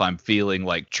I'm feeling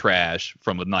like trash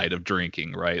from a night of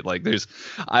drinking, right? Like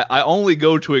I only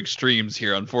go to extremes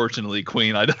here, unfortunately,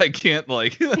 Queen. I can't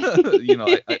like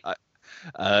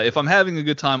if I'm having a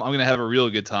good time, I'm gonna have a real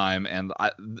good time, and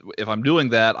if I'm doing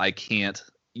that, I can't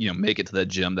make it to that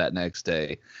gym that next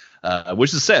day.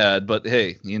 Which is sad, but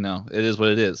hey, it is what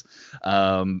it is.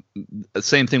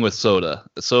 Same thing with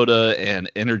soda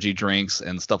and energy drinks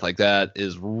and stuff like that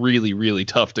is really, really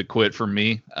tough to quit for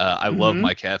me. I love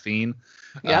my caffeine,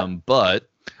 but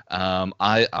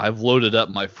I've loaded up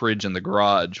my fridge in the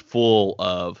garage full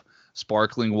of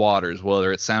sparkling waters,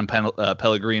 whether it's San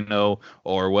Pellegrino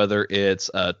or whether it's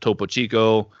Topo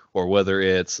Chico or whether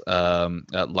it's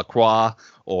La Croix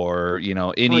or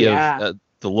any of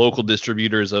the local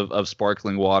distributors of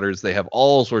sparkling waters. They have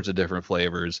all sorts of different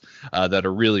flavors that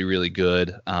are really, really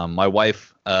good. My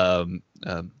wife, Mrs.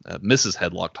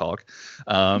 Headlock Talk,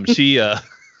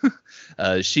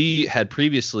 she had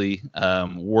previously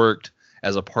worked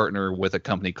as a partner with a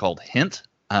company called Hint.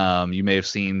 You may have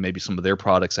seen maybe some of their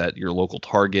products at your local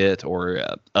Target or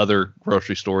other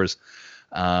grocery stores.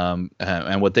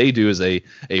 And what they do is a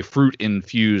fruit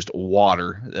infused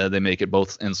water. They make it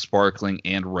both in sparkling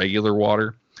and regular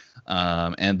water.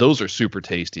 And those are super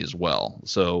tasty as well.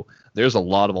 So there's a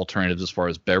lot of alternatives as far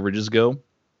as beverages go.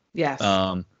 Yes.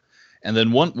 And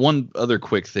then one other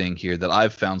quick thing here that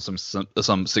I've found some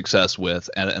success with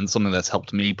and something that's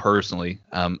helped me personally,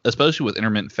 especially with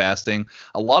intermittent fasting,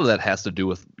 a lot of that has to do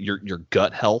with your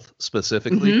gut health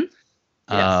specifically.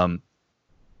 Yes.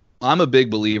 I'm a big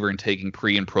believer in taking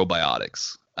pre and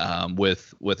probiotics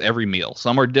with every meal.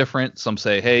 Some are different. Some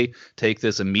say, hey, take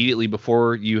this immediately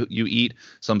before you eat.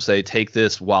 Some say take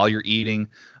this while you're eating.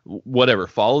 Whatever.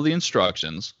 Follow the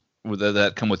instructions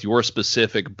that come with your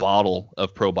specific bottle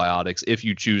of probiotics if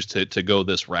you choose to go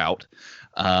this route.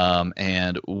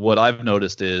 And what I've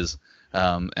noticed is,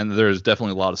 and there's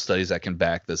definitely a lot of studies that can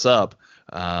back this up,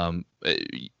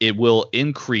 it will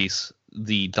increase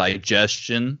the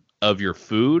digestion of your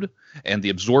food and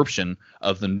the absorption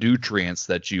of the nutrients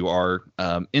that you are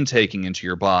intaking into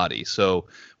your body. So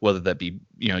whether that be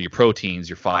your proteins,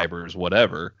 your fibers,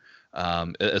 whatever,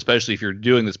 especially if you're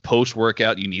doing this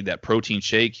post-workout, you need that protein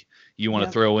shake. You want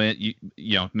to throw in,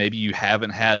 maybe you haven't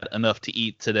had enough to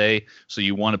eat today, so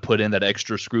you want to put in that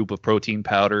extra scoop of protein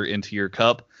powder into your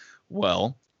cup.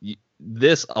 Well,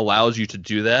 this allows you to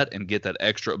do that and get that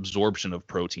extra absorption of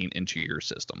protein into your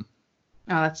system.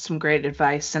 Oh, that's some great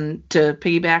advice. And to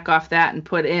piggyback off that and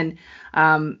put in,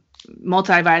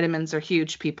 multivitamins are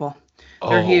huge, people.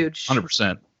 They're huge.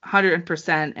 100%.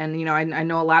 100%. And, I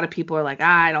know a lot of people are like,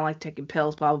 I don't like taking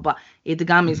pills, blah, blah, blah. Eat the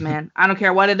gummies, man. I don't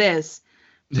care what it is.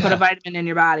 Put a vitamin in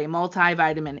your body,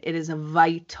 multivitamin. It is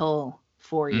vital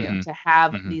for you to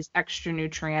have these extra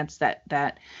nutrients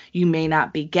that you may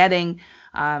not be getting.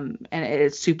 And it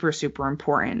is super, super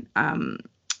important.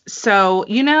 So,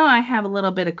 I have a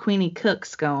little bit of Queenie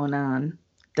Cooks going on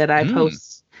that I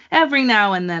post every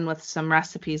now and then with some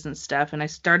recipes and stuff. And I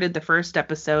started the first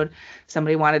episode.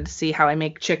 Somebody wanted to see how I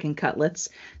make chicken cutlets.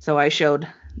 So I showed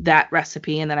that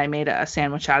recipe and then I made a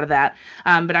sandwich out of that.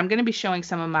 But I'm going to be showing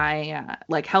some of my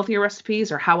healthier recipes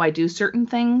or how I do certain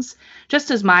things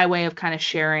just as my way of kind of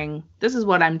sharing this is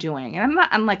what I'm doing. And I'm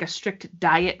not on like a strict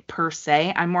diet per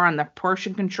se. I'm more on the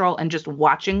portion control and just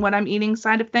watching what I'm eating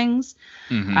side of things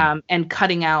and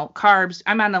cutting out carbs.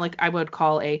 I'm on I would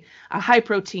call a high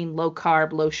protein, low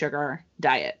carb, low sugar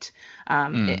diet.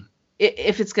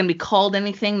 If it's going to be called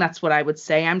anything, that's what I would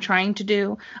say I'm trying to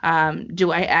do.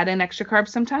 Do I add in extra carbs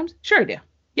sometimes? Sure I do.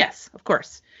 Yes, of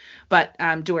course. But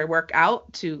do I work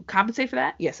out to compensate for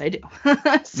that? Yes, I do.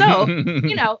 So,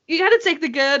 you got to take the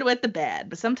good with the bad.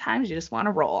 But sometimes you just want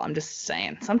to roll. I'm just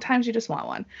saying. Sometimes you just want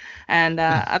one. And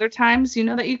other times,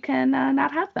 that you can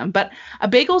not have them. But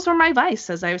bagels are my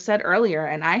vice, as I said earlier.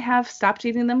 And I have stopped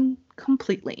eating them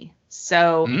completely.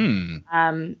 So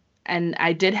and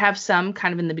I did have some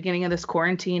kind of in the beginning of this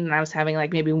quarantine, and I was having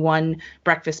maybe one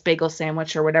breakfast bagel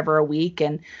sandwich or whatever a week,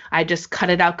 and I just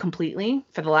cut it out completely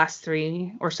for the last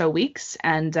 3 or so weeks,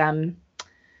 and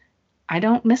I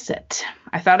don't miss it.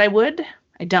 I thought I would.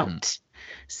 I don't.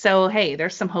 So, hey,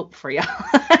 there's some hope for y'all.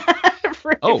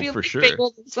 If you for like sure.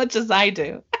 Bagels as much as I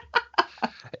do.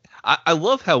 I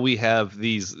love how we have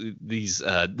this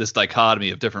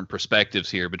dichotomy of different perspectives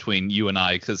here between you and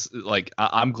I, because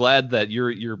I'm glad that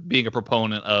you're being a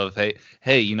proponent of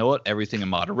hey, you know what, everything in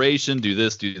moderation, do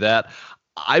this, do that.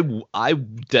 I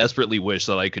desperately wish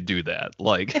that I could do that.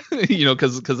 Like,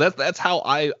 because that's how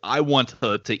I want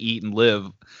to eat and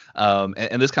live.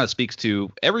 And this kind of speaks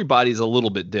to everybody's a little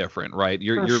bit different, right?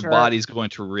 Your body's going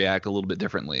to react a little bit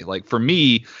differently. Like for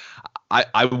me,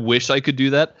 I wish I could do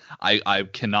that. I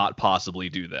cannot possibly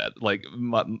do that. Like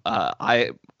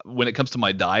when it comes to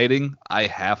my dieting, I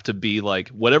have to be like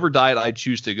whatever diet I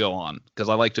choose to go on, because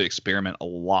I like to experiment a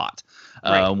lot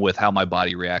with how my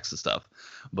body reacts to stuff.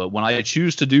 But when I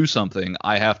choose to do something,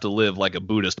 I have to live like a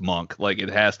Buddhist monk. Like it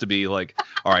has to be like,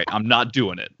 all right, I'm not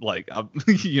doing it. Like,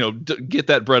 get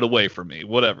that bread away from me,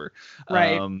 whatever.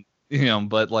 Right.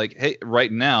 But like, hey,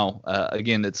 right now,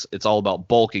 again, it's all about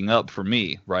bulking up for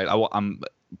me, right? I'm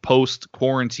post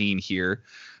quarantine here.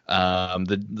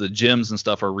 The gyms and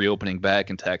stuff are reopening back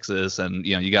in Texas, and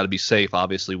you got to be safe,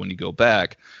 obviously, when you go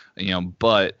back.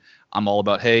 But I'm all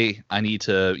about, hey, I need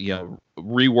to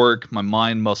rework my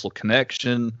mind muscle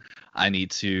connection. I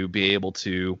need to be able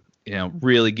to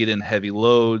really get in heavy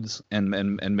loads and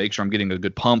make sure I'm getting a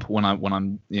good pump when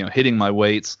I'm hitting my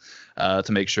weights,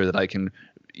 to make sure that I can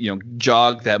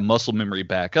jog that muscle memory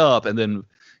back up, and then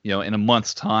in a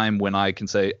month's time when I can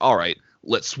say, all right,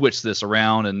 let's switch this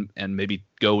around and maybe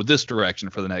go this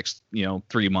direction for the next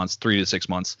 3 months, 3 to 6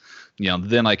 months,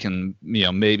 then I can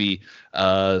maybe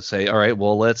say, all right,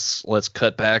 well, let's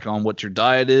cut back on what your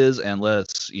diet is, and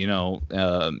let's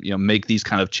make these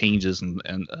kind of changes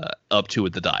and up to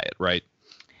the diet, right?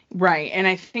 Right. And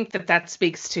I think that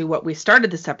speaks to what we started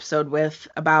this episode with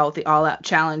about the All Out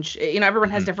Challenge. Everyone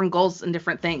has different goals and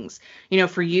different things.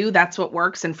 For you, that's what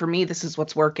works. And for me, this is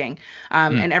what's working.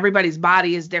 And everybody's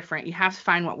body is different. You have to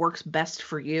find what works best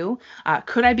for you.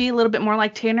 Could I be a little bit more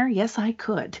like Tanner? Yes, I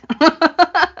could.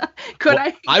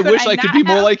 I wish I could be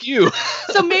more like you.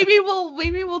 So maybe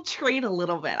we'll trade a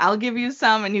little bit. I'll give you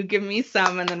some and you give me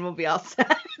some, and then we'll be all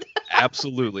set.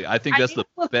 Absolutely. I think that's the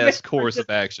best course of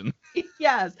action.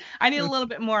 Yes. I need a little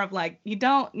bit more of like, you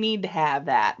don't need to have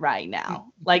that right now.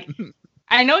 Like,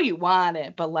 I know you want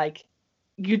it, but like,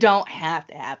 you don't have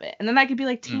to have it. And then I could be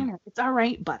like, Tanner, it's all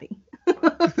right, buddy.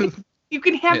 You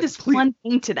can have this one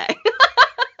thing today.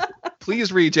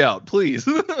 Please reach out, please.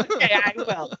 Okay, I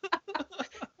will.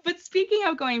 But speaking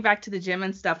of going back to the gym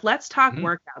and stuff, let's talk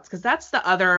workouts, because that's the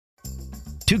other.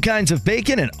 2 kinds of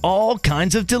bacon and all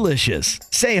kinds of delicious.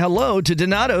 Say hello to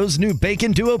Donato's new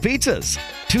Bacon Duo pizzas.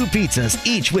 2 pizzas,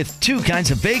 each with 2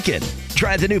 kinds of bacon.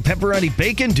 Try the new Pepperoni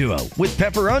Bacon Duo with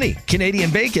pepperoni,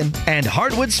 Canadian bacon, and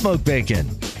hardwood smoked bacon.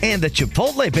 And the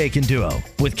Chipotle Bacon Duo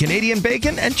with Canadian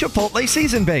bacon and Chipotle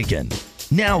seasoned bacon.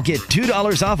 Now get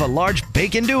 $2 off a large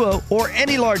Bacon Duo or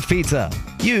any large pizza.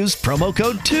 Use promo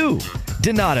code 2.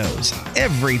 Donato's.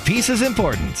 Every piece is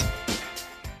important.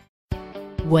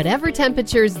 Whatever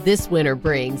temperatures this winter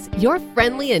brings, your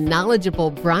friendly and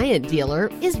knowledgeable Bryant dealer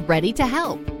is ready to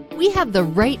help. We have the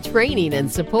right training and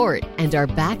support and are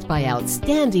backed by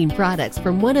outstanding products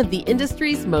from one of the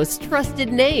industry's most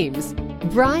trusted names,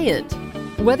 Bryant.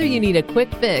 Whether you need a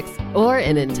quick fix or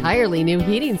an entirely new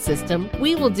heating system,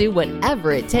 we will do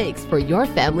whatever it takes for your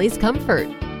family's comfort.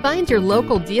 Find your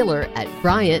local dealer at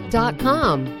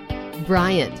Bryant.com.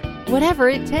 Bryant, whatever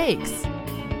it takes.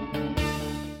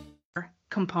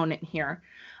 Component here,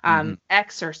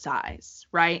 exercise,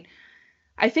 right?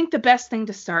 I think the best thing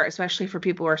to start, especially for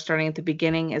people who are starting at the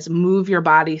beginning, is move your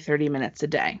body 30 minutes a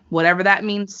day, whatever that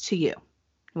means to you.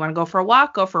 You want to go for a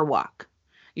walk? Go for a walk.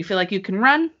 You feel like you can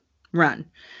run? Run.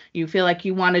 You feel like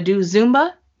you want to do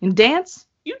Zumba and dance?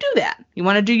 You do that. You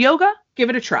want to do yoga? Give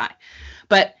it a try.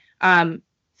 But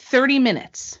 30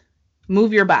 minutes.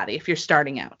 Move your body if you're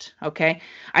starting out, okay?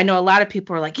 I know a lot of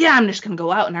people are like, yeah, I'm just going to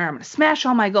go out and I'm going to smash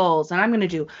all my goals and I'm going to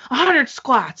do 100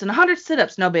 squats and 100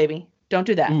 sit-ups. No, baby, don't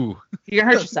do that. Ooh. You're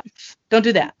going to hurt yourself. Don't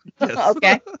do that,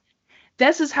 okay?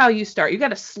 This is how you start. You got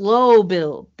to slow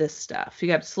build this stuff. You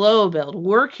got to slow build.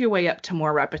 Work your way up to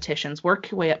more repetitions.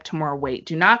 Work your way up to more weight.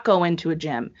 Do not go into a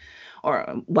gym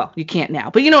or, well, you can't now,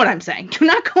 but you know what I'm saying. Do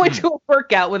not go into a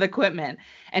workout with equipment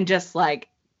and just like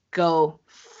go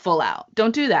full out.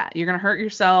 Don't do that. You're going to hurt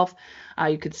yourself.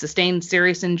 You could sustain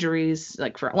serious injuries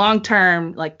like for long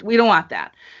term. Like we don't want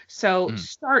that. So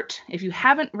start, if you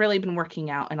haven't really been working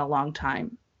out in a long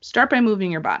time, start by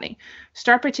moving your body.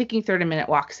 Start by taking 30-minute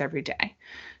walks every day.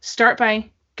 Start by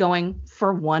going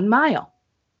for 1 mile.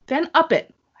 Then up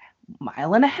it,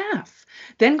 1.5 miles.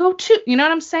 Then go 2. You know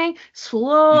what I'm saying?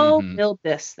 Slow build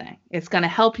this thing. It's going to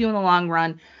help you in the long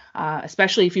run,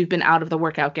 especially if you've been out of the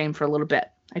workout game for a little bit.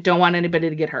 I don't want anybody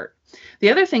to get hurt. The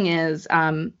other thing is,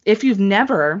 if you've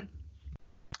never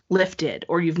lifted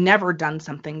or you've never done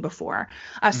something before,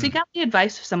 seek out the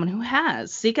advice of someone who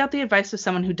has. Seek out the advice of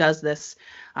someone who does this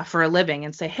for a living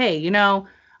and say, hey,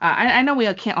 I know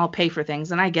we can't all pay for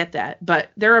things, and I get that,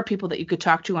 but there are people that you could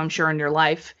talk to, I'm sure, in your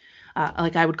life.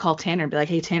 Like I would call Tanner and be like,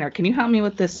 "Hey, Tanner, can you help me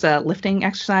with this lifting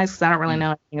exercise? Because I don't really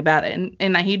know anything about it."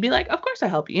 And he'd be like, "Of course I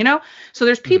help you." So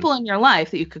there's people in your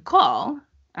life that you could call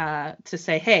to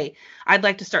say, "Hey, I'd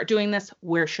like to start doing this.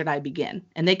 Where should I begin?"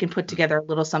 And they can put together a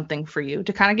little something for you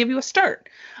to kind of give you a start,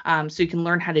 so you can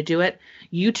learn how to do it.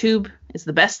 YouTube is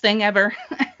the best thing ever,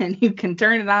 and you can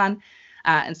turn it on.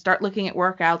 And start looking at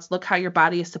workouts, look how your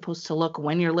body is supposed to look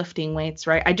when you're lifting weights,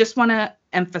 right? I just want to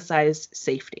emphasize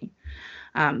safety.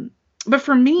 But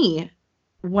for me,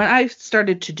 what I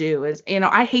started to do is,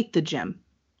 I hate the gym.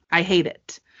 I hate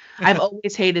it. I've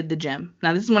always hated the gym.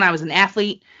 Now, this is when I was an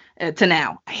athlete to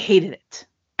now. I hated it.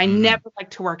 I never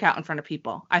liked to work out in front of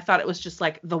people. I thought it was just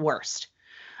like the worst.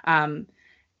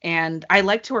 And I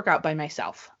like to work out by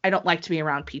myself. I don't like to be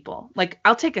around people. Like,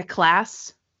 I'll take a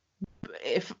class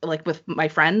if like with my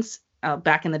friends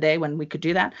back in the day when we could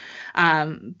do that.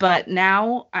 But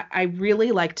now I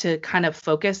really like to kind of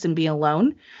focus and be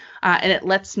alone. And it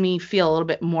lets me feel a little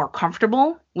bit more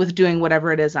comfortable with doing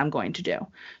whatever it is I'm going to do.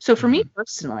 So for me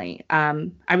personally,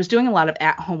 I was doing a lot of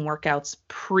at-home workouts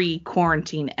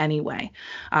pre-quarantine anyway.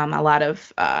 A lot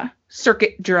of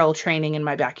circuit drill training in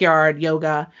my backyard,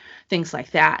 yoga, things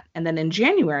like that. And then in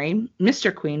January,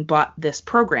 Mr. Queen bought this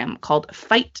program called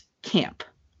Fight Camp.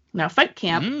 Now, Fight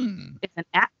Camp is an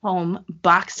at-home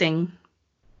boxing.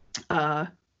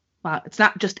 It's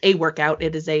not just a workout;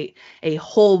 it is a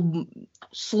whole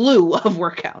slew of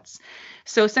workouts.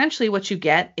 So essentially, what you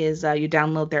get is you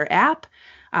download their app,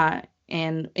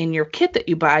 and in your kit that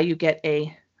you buy, you get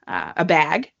a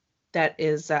bag that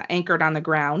is anchored on the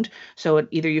ground. So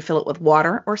either you fill it with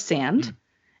water or sand,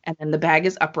 and then the bag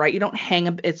is upright. You don't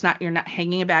hang you're not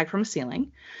hanging a bag from a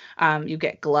ceiling. You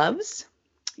get gloves.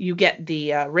 You get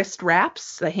the wrist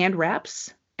wraps, the hand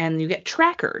wraps, and you get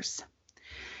trackers.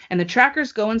 And the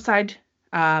trackers go inside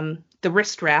the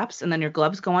wrist wraps, and then your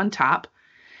gloves go on top.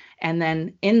 And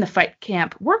then in the Fight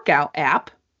Camp workout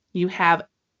app, you have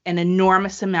an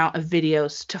enormous amount of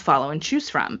videos to follow and choose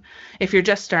from. If you're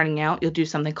just starting out, you'll do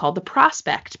something called the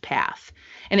prospect path,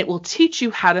 and it will teach you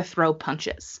how to throw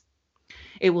punches.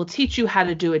 It will teach you how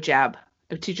to do a jab.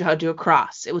 It will teach you how to do a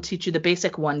cross. It will teach you the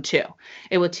basic 1-2.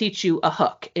 It will teach you a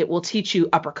hook. It will teach you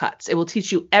uppercuts. It will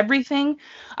teach you everything.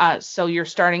 So you're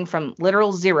starting from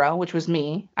literal zero, which was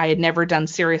me. I had never done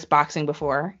serious boxing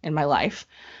before in my life.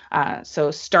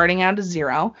 So starting out at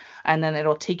zero, and then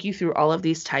it'll take you through all of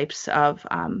these types of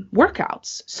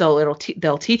workouts. So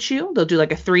they'll teach you. They'll do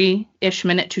like a 3-ish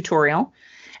minute tutorial.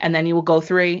 And then you will go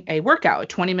through a workout, a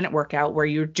 20-minute workout where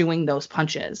you're doing those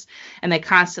punches. And they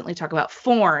constantly talk about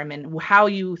form and how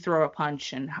you throw a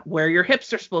punch and where your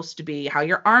hips are supposed to be, how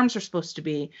your arms are supposed to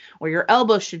be, where your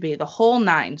elbows should be, the whole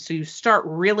nine. So you start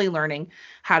really learning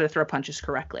how to throw punches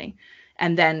correctly.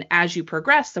 And then as you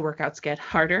progress, the workouts get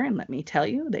harder. And let me tell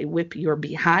you, they whip your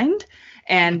behind.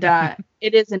 And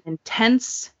it is an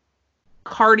intense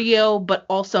cardio, but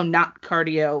also not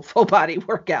cardio, full body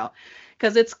workout.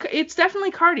 Because it's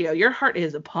definitely cardio. Your heart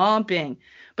is pumping,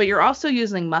 but you're also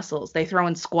using muscles. They throw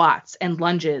in squats and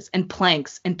lunges and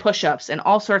planks and push-ups and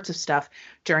all sorts of stuff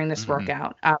during this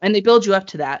workout. And they build you up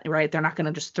to that, right? They're not going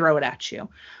to just throw it at you.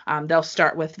 They'll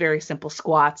start with very simple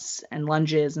squats and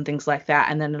lunges and things like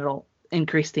that, and then it'll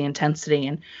increase the intensity.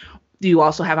 And you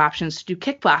also have options to do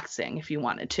kickboxing if you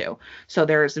wanted to. So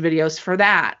there's videos for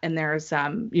that. And there's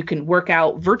you can work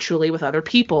out virtually with other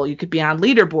people. You could be on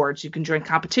leaderboards. You can join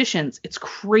competitions. It's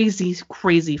crazy,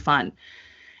 crazy fun.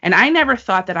 And I never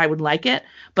thought that I would like it,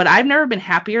 but I've never been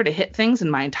happier to hit things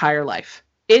in my entire life.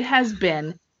 It has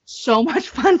been so much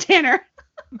fun, Tanner.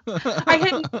 I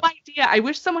had no idea. I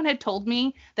wish someone had told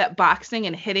me that boxing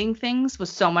and hitting things was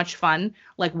so much fun,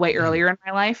 like way earlier in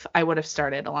my life. I would have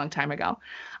started a long time ago.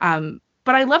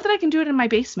 But I love that I can do it in my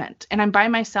basement and I'm by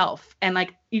myself. And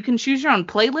like you can choose your own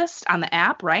playlist on the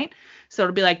app, right? So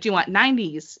it'll be like, do you want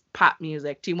 90s pop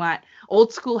music? Do you want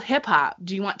old school hip hop?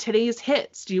 Do you want today's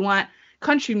hits? Do you want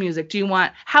country music? Do you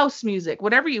want house music?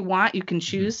 Whatever you want, you can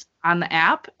choose on the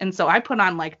app. And so I put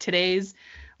on like today's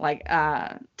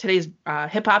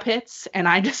hip hop hits, and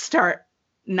I just start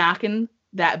knocking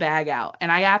that bag out.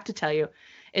 And I have to tell you,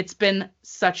 it's been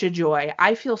such a joy.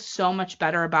 I feel so much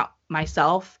better about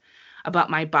myself, about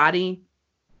my body,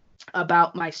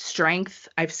 about my strength.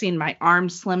 I've seen my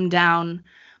arms slim down.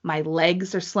 My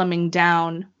legs are slimming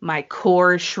down. My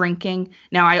core is shrinking.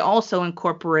 Now I also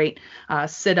incorporate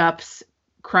sit-ups,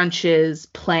 crunches,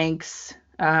 planks,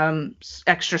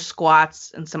 extra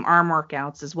squats, and some arm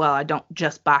workouts as well. I don't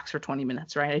just box for 20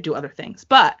 minutes, right? I do other things.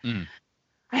 But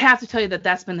I have to tell you that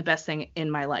that's been the best thing in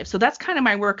my life. So that's kind of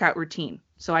my workout routine.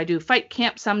 So I do fight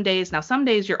camp some days. Now, some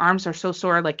days your arms are so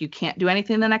sore, like you can't do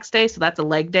anything the next day. So that's a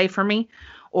leg day for me,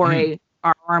 or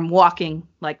or I'm walking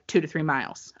like 2 to 3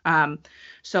 miles.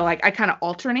 So like I kind of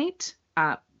alternate,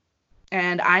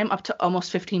 and I'm up to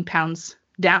almost 15 pounds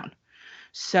down.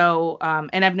 So,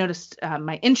 and I've noticed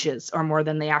my inches are more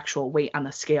than the actual weight on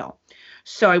the scale.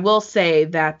 So I will say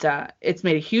that it's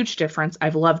made a huge difference.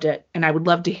 I've loved it. And I would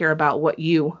love to hear about what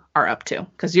you are up to,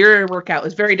 because your workout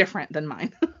is very different than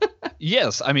mine.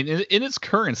 Yes, I mean in its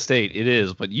current state it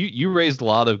is, but you raised a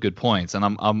lot of good points, and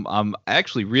I'm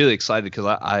actually really excited because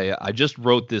I just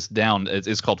wrote this down.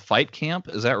 It's called Fight Camp.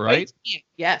 Is that right?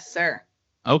 Yes, sir.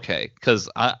 Okay, because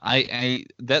I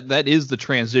that is the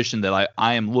transition that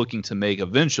I am looking to make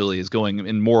eventually, is going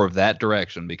in more of that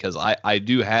direction, because I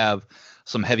do have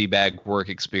some heavy bag work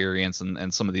experience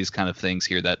and some of these kind of things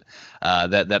here that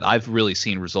I've really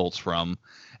seen results from.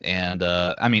 And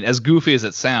I mean, as goofy as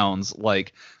it sounds,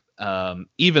 like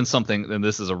even something, and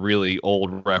this is a really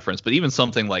old reference, but even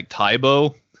something like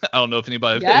Taibo. I don't know if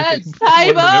anybody remembers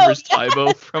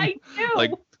Taibo from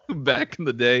like back in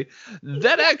the day.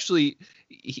 That actually,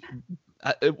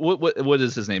 what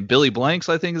is his name? Billy Blanks,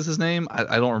 I think is his name.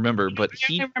 I don't remember, but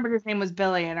I remember his name was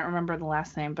Billy. I don't remember the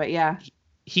last name, but yeah.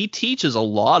 He teaches a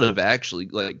lot of actually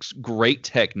like great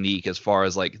technique, as far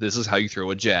as like, this is how you throw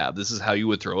a jab, this is how you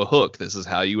would throw a hook, this is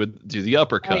how you would do the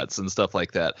uppercuts and stuff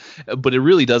like that. But it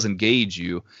really does engage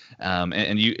you,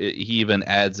 and he even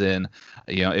adds in,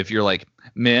 if you're like,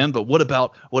 man, but what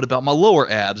about my lower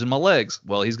abs and my legs?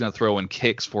 Well, he's going to throw in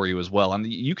kicks for you as well, and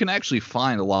you can actually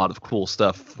find a lot of cool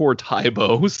stuff for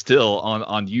Taibo still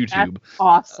on YouTube. That's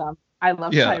awesome. I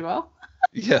love Taibo.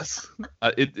 Yes,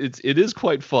 it is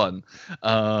quite fun.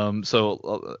 And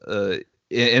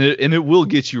it will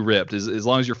get you ripped as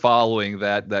long as you're following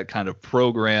that kind of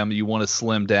program. You want to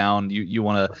slim down. You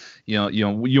want to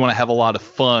you want to have a lot of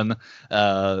fun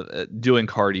doing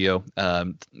cardio.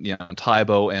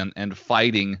 Taibo and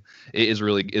fighting is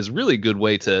really a good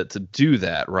way to do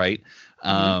that, right?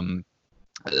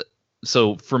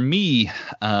 So for me,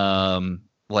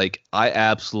 like I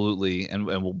absolutely, and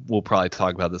we'll probably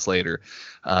talk about this later.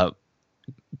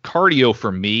 Cardio for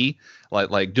me,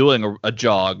 like doing a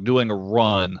jog, doing a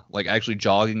run, like actually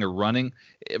jogging or running,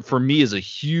 for me is a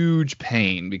huge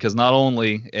pain, because not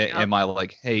only am I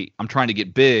like, hey, I'm trying to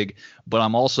get big, but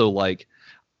I'm also like,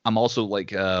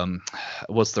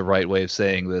 what's the right way of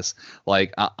saying this?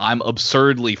 Like I'm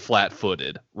absurdly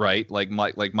flat-footed, right? Like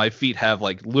my feet have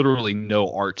like literally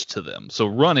no arch to them. So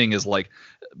running is like,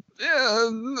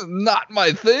 not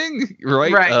my thing,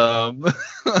 right?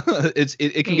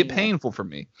 It can get painful for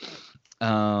me.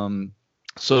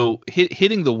 So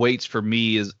hitting the weights for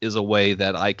me is a way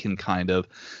that I can kind of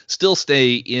still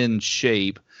stay in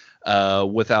shape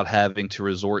without having to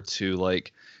resort to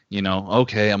like,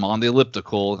 okay, I'm on the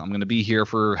elliptical, I'm going to be here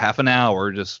for half an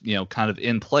hour, just, kind of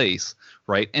in place,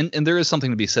 right? And there is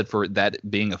something to be said for that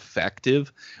being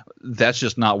effective. That's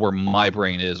just not where my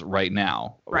brain is right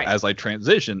now. Right. As I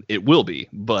transition, it will be.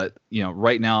 But,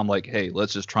 right now I'm like, hey,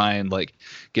 let's just try and like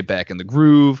get back in the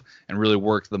groove and really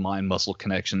work the mind-muscle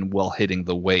connection while hitting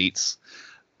the weights.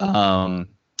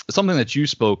 Something that you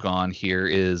spoke on here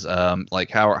is like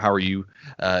how are you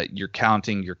you're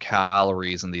counting your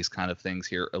calories and these kind of things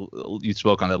here. You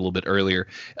spoke on that a little bit earlier.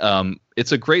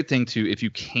 It's a great thing to, if you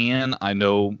can, I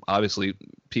know obviously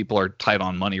people are tight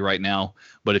on money right now,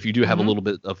 but if you do have a little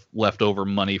bit of leftover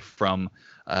money from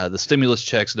the stimulus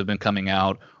checks that have been coming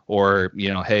out, or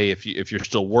hey, if you're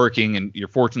still working and you're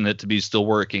fortunate to be still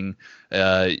working,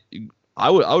 I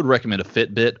would recommend a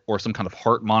Fitbit or some kind of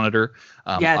heart monitor.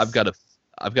 Yes.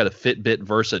 I've got a Fitbit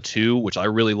Versa 2, which I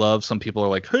really love. Some people are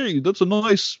like, hey, that's a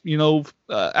nice,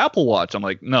 Apple Watch. I'm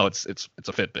like, no, it's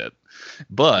a Fitbit.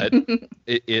 But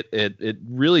it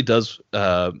really does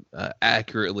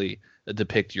accurately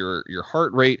depict your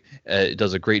heart rate. It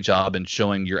does a great job in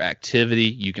showing your activity.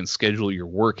 You can schedule your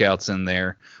workouts in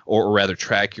there, or rather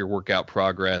track your workout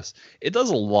progress. It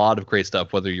does a lot of great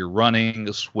stuff, whether you're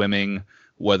running, swimming,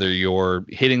 whether you're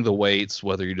hitting the weights,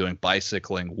 whether you're doing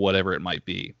bicycling, whatever it might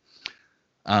be.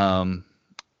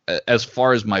 As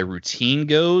far as my routine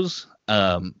goes,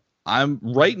 I'm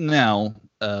right now,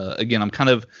 again, I'm kind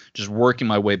of just working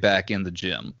my way back in the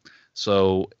gym.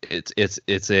 So it's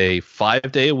a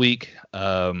 5-day a week,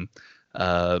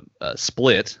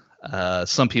 split.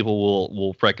 Some people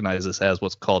will recognize this as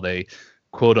what's called a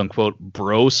quote unquote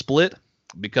bro split,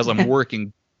 because I'm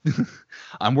working,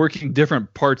 I'm working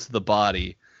different parts of the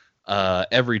body,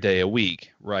 every day a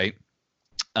week. Right.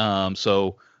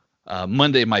 So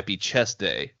Monday might be chest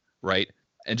day, right?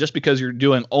 And just because you're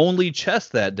doing only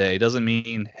chest that day doesn't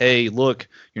mean, hey, look,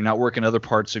 you're not working other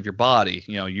parts of your body.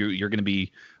 You're going to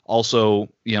be also,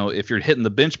 if you're hitting the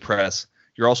bench press,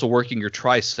 you're also working your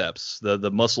triceps,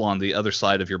 the muscle on the other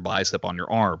side of your bicep on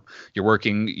your arm. You're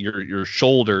working your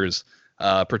shoulders,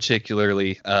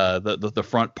 particularly the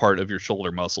front part of your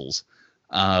shoulder muscles.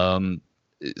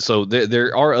 So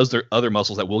there are other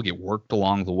muscles that will get worked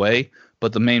along the way,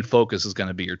 but the main focus is going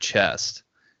to be your chest.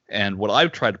 And what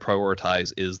I've tried to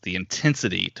prioritize is the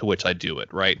intensity to which I do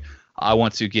it, right? I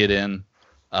want to get in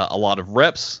a lot of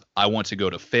reps. I want to go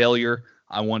to failure.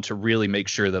 I want to really make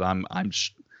sure that I'm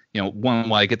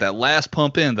when I get that last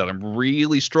pump in, that I'm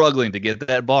really struggling to get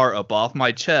that bar up off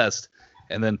my chest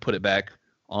and then put it back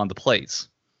on the plates.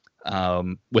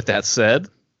 With that said,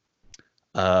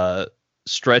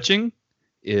 stretching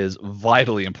is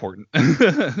vitally important.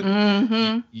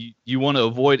 You want to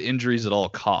avoid injuries at all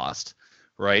cost,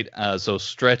 right? So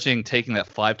stretching, taking that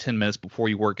 5-10 minutes before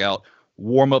you work out,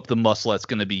 warm up the muscle that's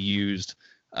going to be used,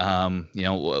 whether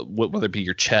it be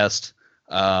your chest.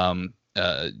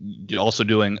 You're also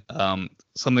doing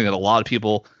something that a lot of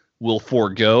people will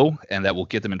forego, and that will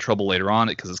get them in trouble later on,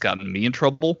 because it's gotten me in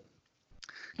trouble.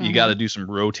 You got to do some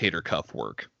rotator cuff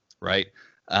work, right?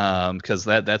 Because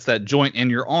that's that joint in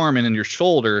your arm and in your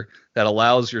shoulder that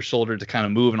allows your shoulder to kind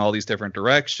of move in all these different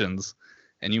directions.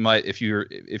 And you might, if you're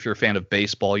a fan of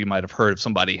baseball, you might have heard of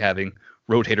somebody having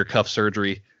rotator cuff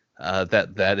surgery.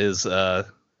 That is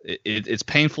it's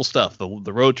painful stuff.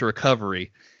 The road to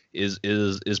recovery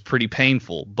is pretty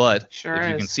painful. But sure if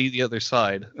you is. can see the other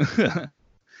side,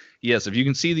 yes, if you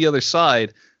can see the other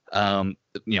side,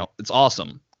 it's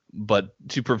awesome. But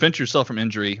to prevent yourself from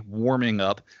injury, warming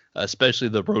up, especially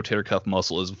the rotator cuff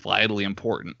muscle, is vitally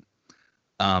important.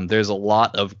 There's a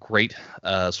lot of great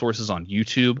sources on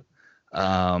YouTube,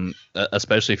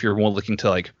 especially if you're more looking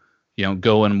to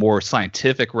go in a more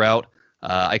scientific route.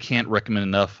 I can't recommend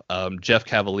enough. Jeff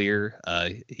Cavalier,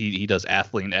 he does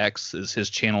Athlete X, is his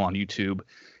channel on YouTube.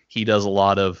 He does a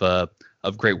lot of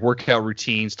great workout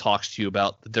routines, talks to you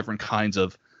about the different kinds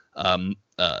of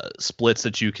splits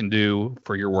that you can do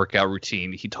for your workout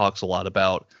routine. He talks a lot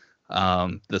about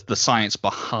the science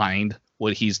behind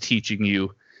what he's teaching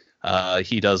you.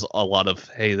 He does a lot of,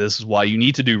 hey, this is why you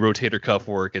need to do rotator cuff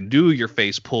work and do your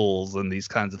face pulls and these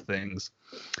kinds of things.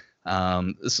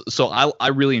 So I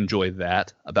really enjoy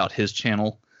that about his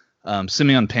channel.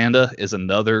 Simeon Panda is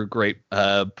another great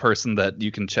person that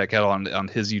you can check out on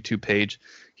his YouTube page.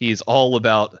 He's all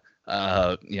about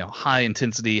high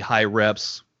intensity, high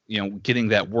reps, getting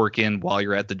that work in while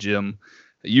you're at the gym.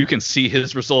 You can see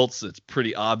his results. It's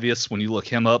pretty obvious when you look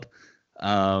him up.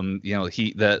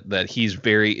 He's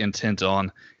very intent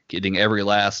on getting every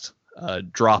last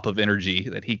drop of energy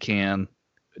that he can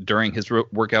during his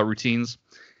workout routines,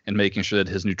 and making sure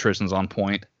that his nutrition's on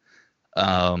point.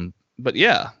 But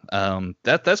yeah,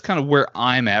 that's kind of where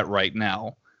I'm at right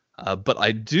now. But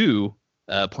I do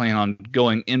plan on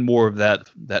going in more of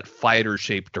that fighter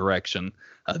shape direction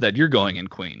that you're going in,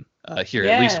 Queen. Here,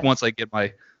 Yes. at least once I get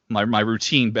my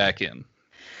routine back in.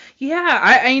 Yeah,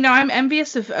 I'm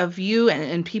envious of you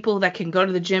and people that can go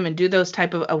to the gym and do those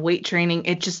type of weight training.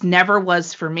 It just never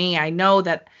was for me. I know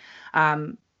that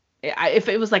if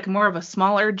it was like more of a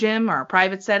smaller gym or a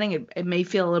private setting, it may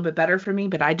feel a little bit better for me,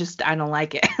 but I don't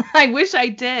like it. I wish I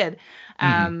did.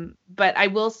 But I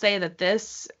will say that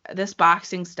this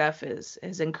boxing stuff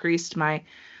has increased my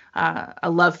a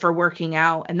love for working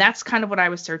out, and that's kind of what I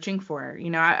was searching for.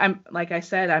 I'm like I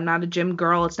said, I'm not a gym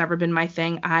girl. It's never been my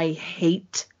thing. I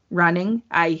hate running.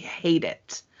 I hate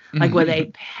it. Like with a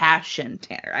passion,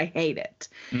 Tanner. I hate it.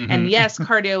 And yes,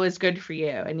 cardio is good for you.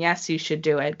 And yes, you should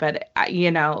do it. But,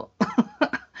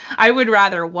 I would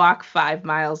rather walk 5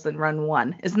 miles than run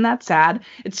 1. Isn't that sad?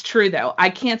 It's true, though. I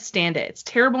can't stand it. It's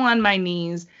terrible on my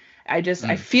knees. I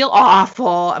feel awful.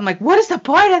 I'm like, what is the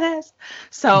point of this?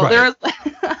 So Right.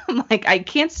 I'm like, I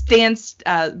can't stand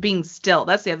being still.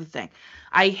 That's the other thing.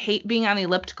 I hate being on the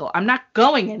elliptical. I'm not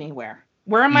going anywhere.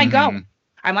 Where am I going?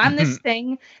 I'm on this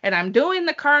thing and I'm doing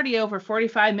the cardio for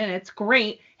 45 minutes.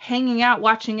 Great. Hanging out,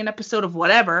 watching an episode of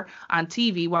whatever on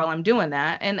TV while I'm doing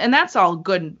that. And that's all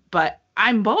good, but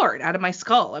I'm bored out of my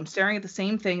skull. I'm staring at the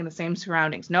same thing in the same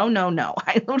surroundings. No.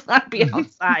 I don't want to be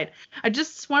outside. I'm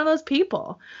just one of those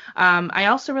people. I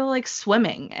also really like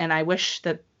swimming, and I wish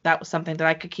that was something that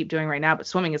I could keep doing right now, but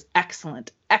swimming is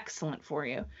excellent for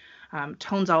you.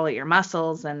 Tones all of your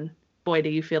muscles, and boy, do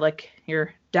you feel like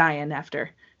you're dying after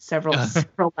several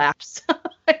laps.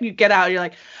 You get out, you're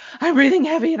like, I'm breathing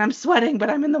heavy and I'm sweating, but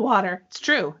I'm in the water. It's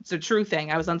true. It's a true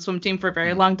thing. I was on swim team for a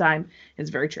very long time. It's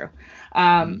very true.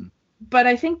 But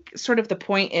I think sort of the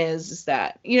point is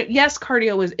that, yes,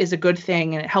 cardio is a good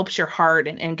thing, and it helps your heart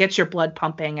and gets your blood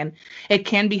pumping, and it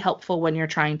can be helpful when you're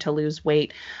trying to lose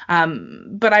weight.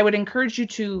 But I would encourage you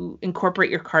to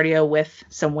incorporate your cardio with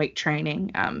some weight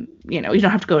training. You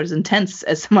don't have to go as intense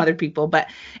as some other people, but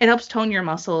it helps tone your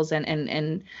muscles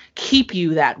and keep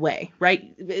you that way,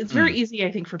 right? It's very easy,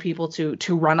 I think, for people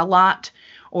to run a lot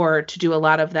or to do a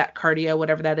lot of that cardio,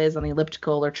 whatever that is, on the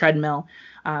elliptical or treadmill.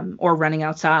 Or running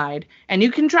outside, and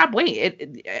you can drop weight.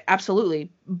 It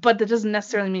absolutely, but that doesn't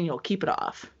necessarily mean you'll keep it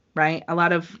off, right? A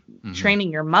lot of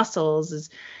training your muscles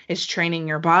is training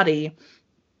your body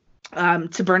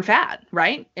to burn fat,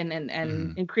 right? And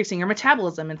increasing your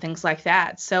metabolism and things like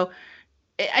that. So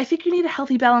I think you need a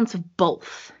healthy balance of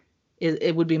both.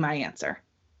 It would be my answer.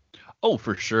 Oh,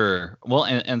 for sure. Well,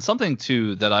 and something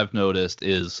too that I've noticed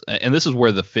is, and this is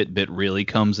where the Fitbit really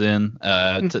comes in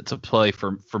to play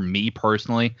for me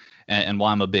personally, and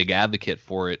why I'm a big advocate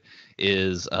for it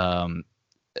is when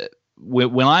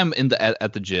I'm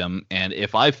at the gym, and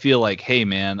if I feel like, hey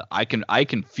man, I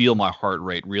can feel my heart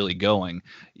rate really going,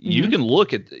 you can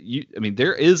look at I mean,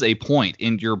 there is a point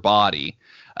in your body.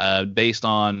 Based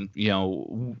on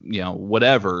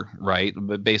whatever, right?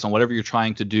 But based on whatever you're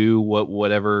trying to do,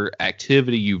 whatever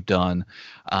activity you've done,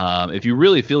 if you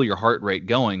really feel your heart rate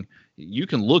going, you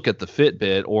can look at the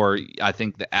Fitbit, or I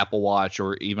think the Apple Watch,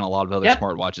 or even a lot of other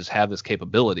smartwatches have this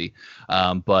capability.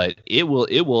 But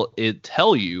it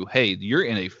tell you, hey, you're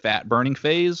in a fat burning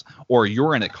phase, or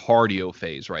you're in a cardio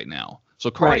phase right now. So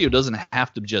cardio doesn't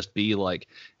have to just be like,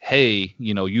 hey,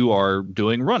 you are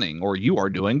doing running, or you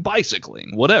are doing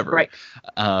bicycling, whatever. Right.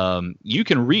 You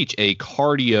can reach a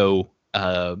cardio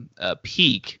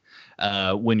peak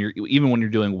when you're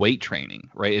doing weight training,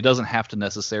 right? It doesn't have to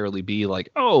necessarily be like,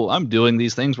 oh, I'm doing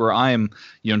these things where I'm,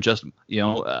 just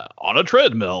on a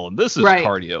treadmill, and this is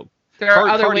cardio. There are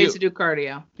other ways to do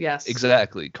cardio. Yes.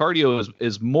 Exactly. Cardio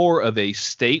is more of a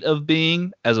state of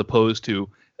being as opposed to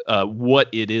what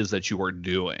it is that you are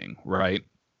doing, right?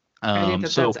 I think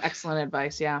that's excellent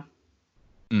advice. Yeah.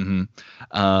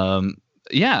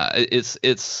 Yeah,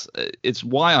 it's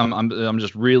why I'm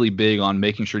just really big on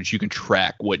making sure that you can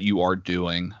track what you are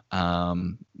doing.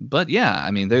 But yeah,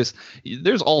 I mean, there's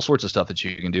all sorts of stuff that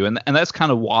you can do, and that's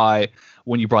kind of why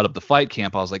when you brought up the fight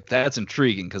camp, I was like, that's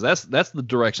intriguing, because that's the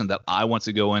direction that I want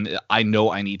to go in. I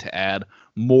know I need to add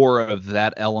more of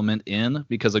that element in,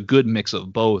 because a good mix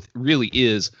of both really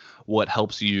is what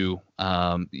helps you,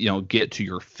 get to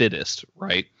your fittest,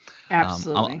 right?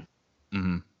 Absolutely.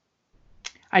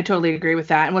 I totally agree with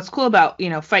that. And what's cool about,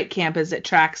 fight camp is it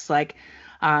tracks like,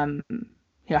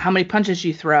 how many punches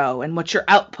you throw, and what's your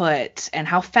output, and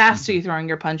how fast are you throwing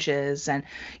your punches, and,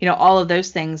 all of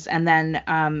those things. And then,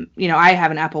 I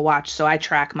have an Apple Watch, so I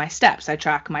track my steps, I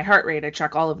track my heart rate, I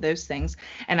track all of those things.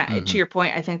 And to your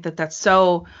point, I think that that's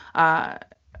so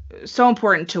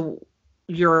important to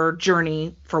your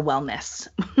journey for wellness,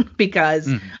 because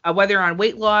whether you're on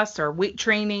weight loss or weight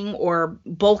training or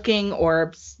bulking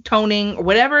or toning or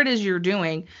whatever it is you're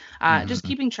doing, just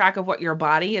keeping track of what your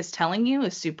body is telling you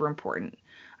is super important.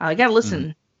 You gotta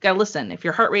listen. Gotta listen. If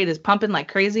your heart rate is pumping like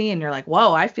crazy and you're like,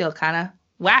 whoa, I feel kind of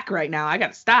whack right now, I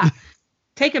gotta stop.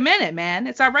 Take a minute, man.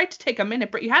 It's all right to take a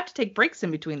minute, but you have to take breaks in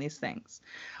between these things.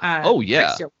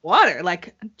 Drinks your water,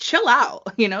 like chill out,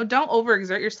 don't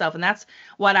overexert yourself. And that's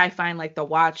what I find like the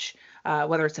watch,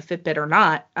 whether it's a Fitbit or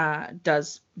not,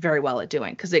 does very well at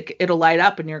doing, because it'll light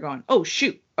up and you're going, oh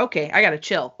shoot, okay, I gotta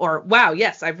chill, or wow,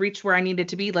 yes, I've reached where I needed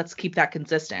to be. Let's keep that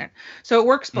consistent. So it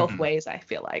works both ways, I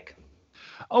feel like.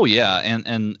 Oh yeah,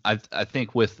 and I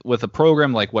think with a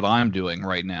program like what I'm doing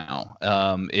right now,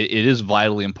 it is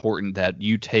vitally important that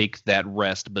you take that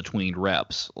rest between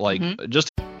reps, like just.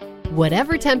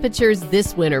 Whatever temperatures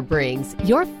this winter brings,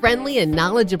 your friendly and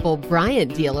knowledgeable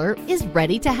Bryant dealer is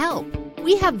ready to help.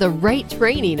 We have the right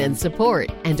training and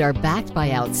support, and are backed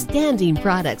by outstanding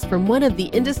products from one of the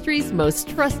industry's most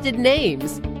trusted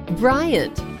names,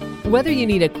 Bryant. Whether you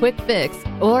need a quick fix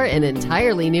or an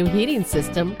entirely new heating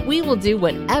system, we will do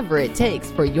whatever it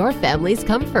takes for your family's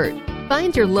comfort.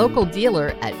 Find your local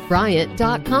dealer at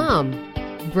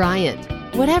Bryant.com.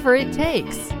 Bryant, whatever it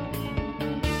takes.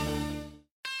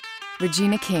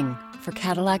 Regina King for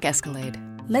Cadillac Escalade.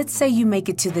 Let's say you make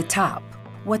it to the top.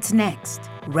 What's next?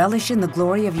 Relish in the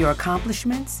glory of your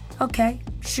accomplishments? Okay,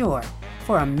 sure,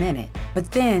 for a minute.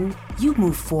 But then you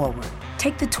move forward.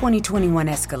 Take the 2021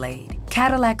 Escalade.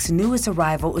 Cadillac's newest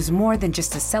arrival is more than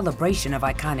just a celebration of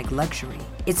iconic luxury.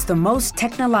 It's the most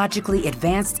technologically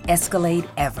advanced Escalade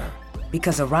ever.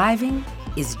 Because arriving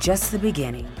is just the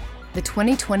beginning. The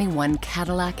 2021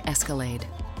 Cadillac Escalade.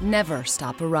 Never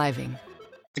stop arriving.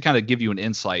 kind of give you an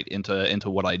insight into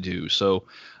what I do. So,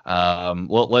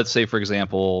 well, let's say for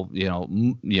example,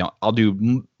 I'll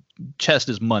do chest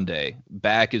is Monday,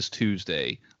 back is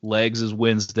Tuesday, legs is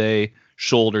Wednesday,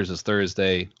 shoulders is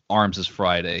Thursday, arms is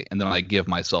Friday, and then I give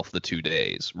myself the 2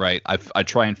 days, right? I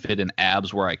try and fit in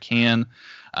abs where I can,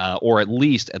 or at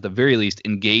the very least,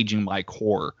 engaging my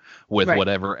core with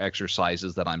whatever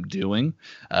exercises that I'm doing,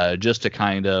 just to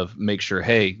kind of make sure,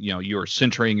 hey, you're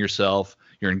centering yourself,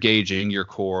 you're engaging your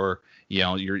core,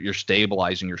 you're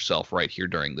stabilizing yourself right here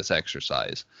during this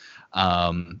exercise.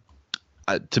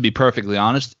 To be perfectly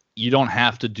honest, you don't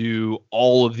have to do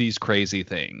all of these crazy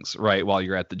things, right, while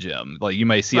you're at the gym. Like, you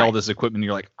may see all this equipment and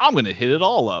you're like, I'm going to hit it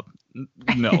all up.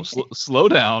 No, slow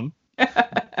down.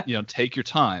 Take your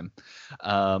time,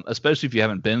 especially if you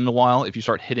haven't been in a while. If you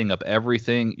start hitting up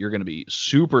everything, you're going to be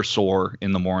super sore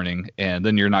in the morning, and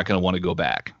then you're not going to want to go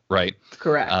back, right?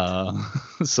 Correct.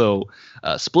 So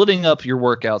splitting up your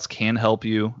workouts can help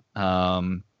you.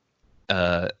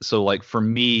 So like for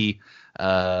me,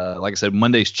 like I said,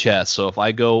 Monday's chest. So if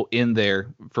I go in there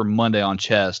for Monday on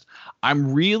chest,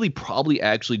 I'm really probably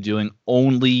actually doing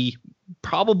only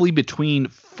probably between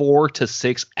 4 to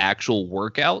 6 actual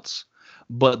workouts,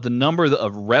 but the number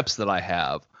of reps that I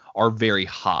have are very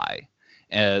high.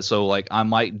 So like I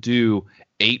might do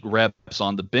 8 reps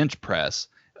on the bench press.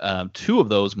 2 of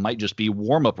those might just be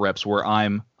warm-up reps where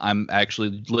I'm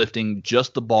actually lifting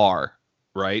just the bar,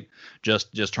 right?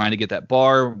 Just trying to get that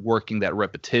bar, working that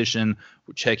repetition,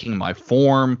 checking my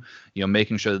form,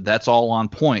 making sure that that's all on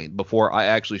point before I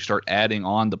actually start adding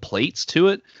on the plates to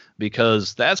it,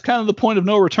 because that's kind of the point of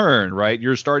no return, right?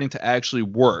 You're starting to actually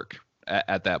work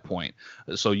at that point.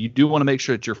 So you do want to make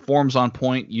sure that your form's on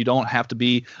point. You don't have to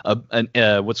be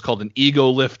what's called an ego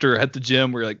lifter at the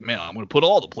gym where you're like, man, I'm going to put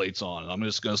all the plates on and I'm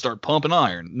just going to start pumping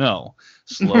iron. No,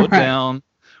 slow it down,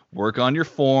 work on your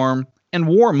form, and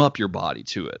warm up your body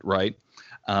to it, right?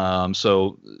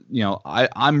 So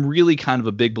I'm really kind of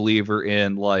a big believer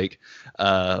in like,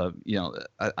 I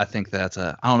think that's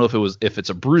I don't know if it's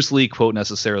a Bruce Lee quote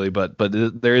necessarily, but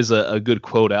there is a good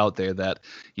quote out there that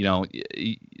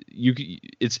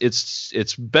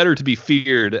it's better to be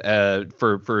feared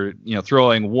for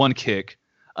throwing one kick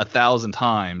 1,000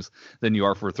 times than you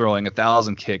are for throwing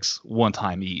 1,000 kicks one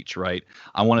time each, right?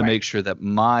 I want to make sure that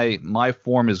my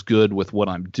form is good with what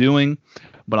I'm doing,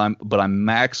 but I'm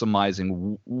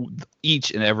maximizing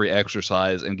each and every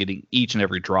exercise and getting each and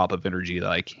every drop of energy that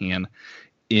I can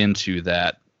into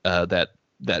that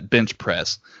bench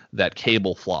press, that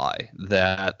cable fly,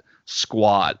 that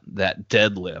squat, that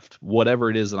deadlift, whatever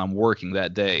it is that I'm working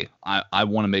that day. I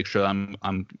want to make sure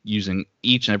I'm using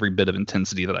each and every bit of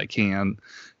intensity that I can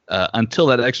until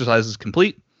that exercise is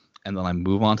complete, and then I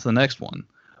move on to the next one.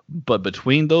 But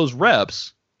between those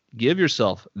reps, give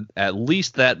yourself at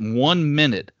least that 1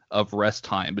 minute of rest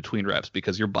time between reps,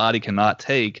 because your body cannot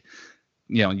take,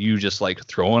 you just like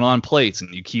throwing on plates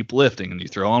and you keep lifting and you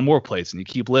throw on more plates and you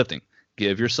keep lifting.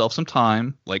 Give yourself some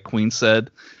time. Like Queen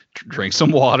said, drink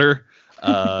some water.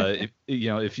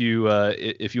 If you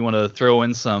want to throw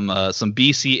in some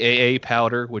BCAA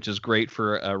powder, which is great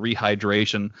for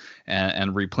rehydration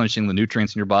and replenishing the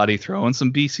nutrients in your body, throw in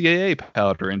some BCAA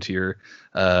powder into your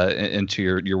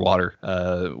water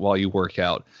while you work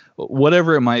out,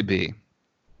 whatever it might be.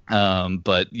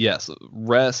 But yes,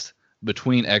 rest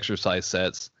between exercise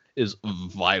sets is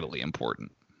vitally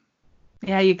important.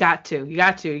 Yeah, you got to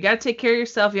take care of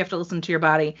yourself. You have to listen to your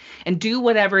body and do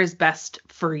whatever is best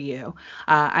for you.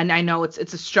 And I know it's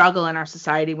a struggle in our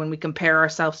society when we compare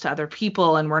ourselves to other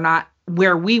people and we're not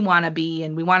where we want to be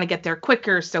and we want to get there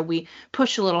quicker. So we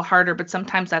push a little harder, but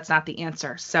sometimes that's not the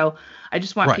answer. So I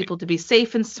just want people to be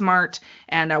safe and smart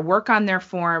and work on their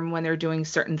form when they're doing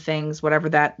certain things, whatever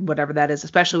that is,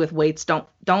 especially with weights.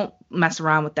 Don't mess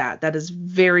around with that. That is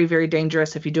very, very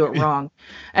dangerous if you do it wrong.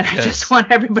 And I just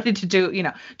want everybody to do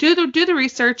the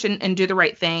research and do the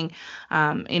right thing.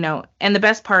 And the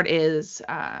best part is,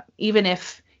 even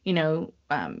if,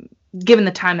 given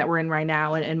the time that we're in right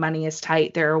now and money is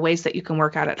tight, there are ways that you can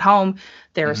work out at home.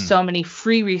 There are so many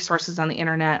free resources on the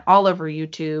internet, all over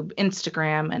YouTube,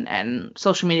 Instagram, and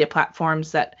social media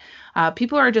platforms that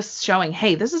people are just showing,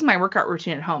 hey, this is my workout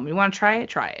routine at home. You want to try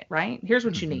it, right? Here's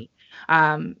what you need.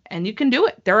 And you can do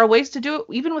it. There are ways to do it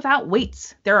even without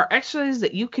weights. There are exercises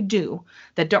that you could do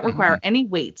that don't require any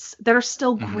weights that are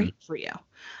still great for you.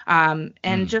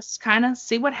 And just kind of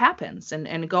see what happens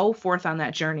and go forth on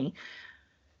that journey.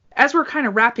 As we're kind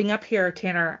of wrapping up here,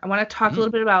 Tanner, I want to talk a little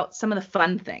bit about some of the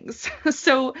fun things.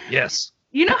 So, yes,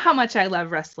 you know how much I love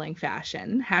wrestling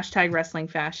fashion, #wrestling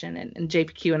fashion, and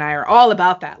JPQ and I are all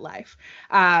about that life.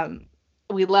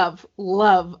 We love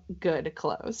good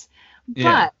clothes.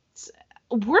 Yeah. But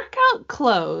workout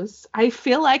clothes, I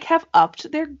feel like, have upped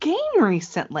their game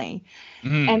recently.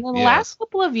 And in the last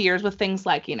couple of years, with things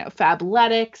like,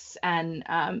 Fabletics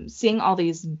and seeing all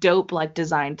these dope, like,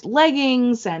 designed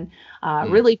leggings and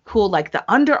really cool, like, the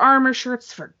Under Armour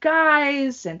shirts for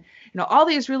guys and, all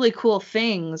these really cool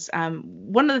things.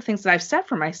 One of the things that I've set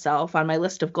for myself on my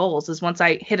list of goals is once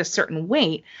I hit a certain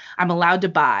weight, I'm allowed to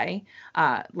buy,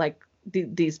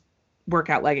 these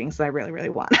workout leggings that I really, really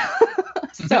want.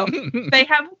 So they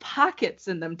have pockets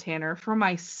in them, Tanner, for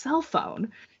my cell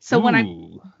phone. So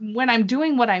when I'm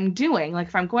doing what I'm doing, like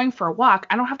if I'm going for a walk,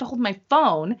 I don't have to hold my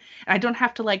phone and I don't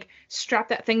have to like strap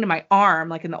that thing to my arm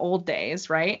like in the old days,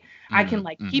 right? I can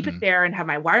like keep it there and have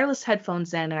my wireless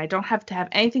headphones in, and I don't have to have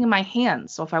anything in my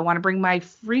hands. So if I want to bring my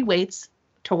free weights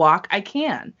to walk, I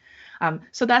can.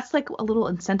 So that's like a little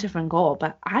incentive and goal,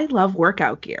 but I love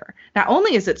workout gear. Not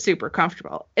only is it super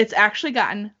comfortable, it's actually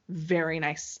gotten very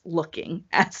nice looking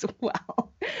as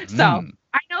well. So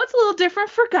I know it's a little different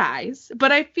for guys,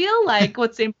 but I feel like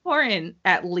what's important,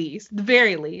 at least, the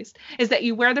very least, is that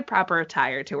you wear the proper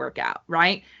attire to work out,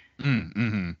 right?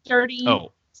 Sturdy,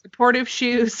 supportive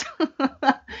shoes,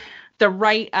 the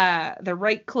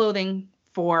right clothing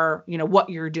for what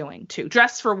you're doing too.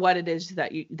 Dress for what it is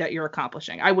that you're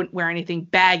accomplishing. I wouldn't wear anything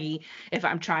baggy if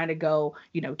I'm trying to go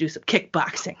do some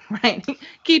kickboxing, right?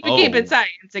 keep it tight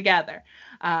and together.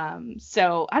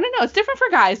 So I don't know, it's different for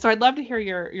guys, so I'd love to hear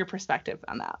your perspective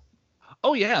on that.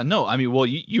 Oh yeah, no, I mean, well,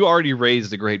 you already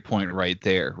raised a great point right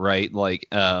there, right? Like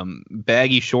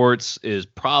baggy shorts is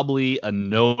probably a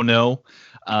no-no.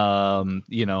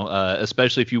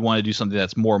 Especially if you want to do something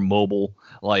that's more mobile,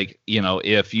 like,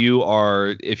 if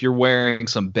you're wearing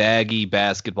some baggy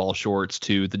basketball shorts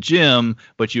to the gym,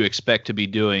 but you expect to be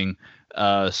doing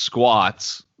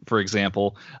squats, for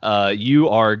example, you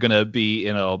are going to be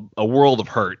in a world of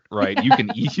hurt, right?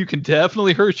 You can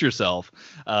definitely hurt yourself,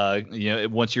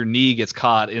 once your knee gets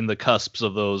caught in the cusps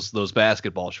of those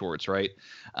basketball shorts, right?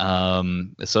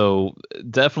 So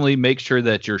definitely make sure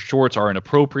that your shorts are an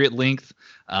appropriate length.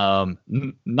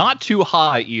 Not too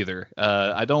high either.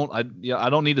 I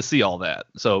don't need to see all that.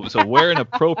 So wear an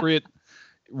appropriate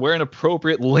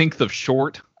length of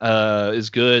short is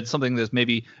good. Something that's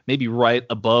maybe right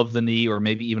above the knee, or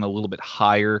maybe even a little bit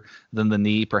higher than the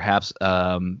knee, perhaps.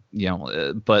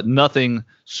 But nothing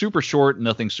super short,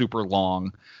 nothing super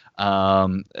long.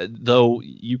 Though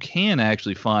you can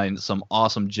actually find some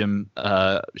awesome gym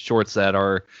shorts that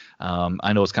are,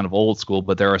 I know it's kind of old school,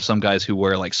 but there are some guys who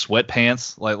wear like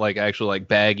sweatpants, like actually like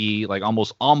baggy, like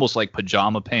almost like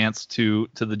pajama pants to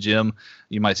the gym.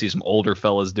 You might see some older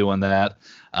fellas doing that,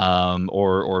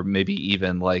 or maybe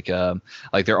even like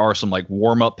there are some like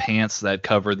warm up pants that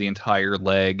cover the entire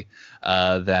leg,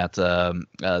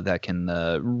 that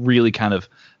can really kind of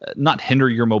not hinder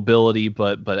your mobility,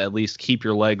 but at least keep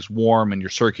your legs warm and your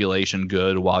circulation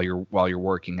good while you're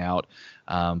working out.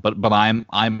 But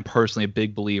I'm personally a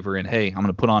big believer in, hey, I'm going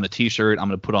to put on a t-shirt, I'm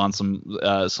going to put on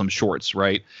some shorts,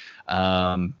 right?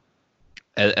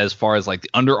 As far as like the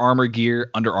Under Armour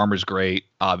gear, Under Armour's great.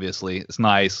 Obviously, it's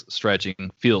nice, stretching,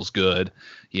 feels good.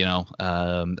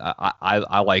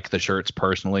 I like the shirts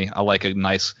personally. I like a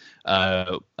nice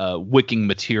wicking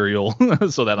material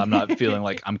so that I'm not feeling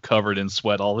like I'm covered in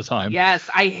sweat all the time. Yes,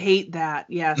 I hate that.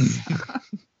 Yes.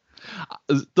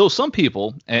 Though some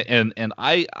people, and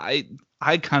I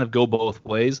kind of go both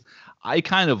ways. I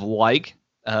kind of like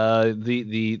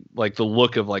the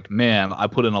look of like, man, I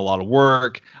put in a lot of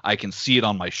work. I can see it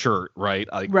on my shirt, right?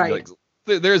 Right.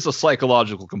 There's a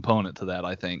psychological component to that,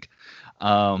 I think.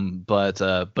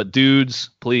 But dudes,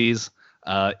 please,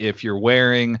 if you're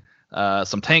wearing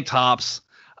some tank tops,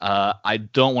 I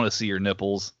don't want to see your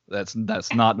nipples. That's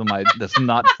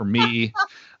not for me.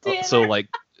 So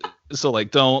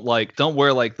don't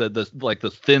wear like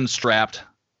the thin strapped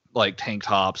like tank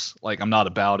tops. Like, I'm not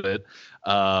about it.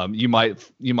 You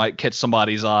might catch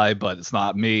somebody's eye, but it's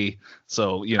not me.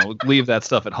 So, leave that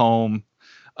stuff at home.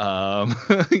 Some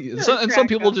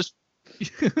people just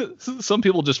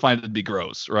find it to be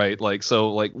gross, right?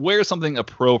 So wear something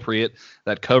appropriate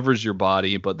that covers your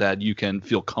body, but that you can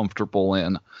feel comfortable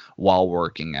in while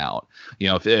working out.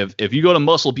 If you go to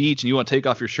Muscle Beach and you want to take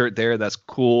off your shirt there, that's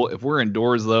cool. If we're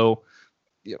indoors though,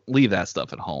 leave that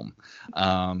stuff at home.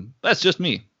 That's just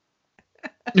me.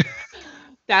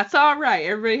 That's all right.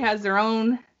 Everybody has their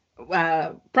own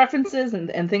preferences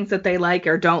and things that they like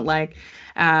or don't like.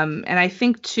 And I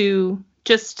think to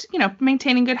just,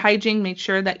 maintaining good hygiene, make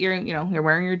sure that you're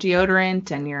wearing your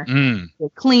deodorant and you're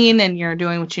clean and you're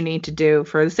doing what you need to do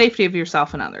for the safety of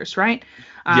yourself and others, right?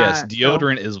 Yes,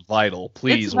 deodorant is vital.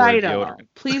 Please it's wear vital. deodorant.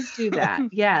 Please do that.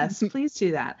 Yes, please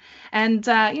do that. And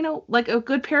like a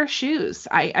good pair of shoes.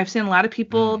 I've seen a lot of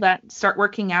people that start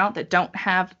working out that don't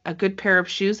have a good pair of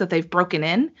shoes that they've broken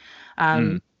in.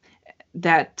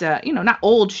 That not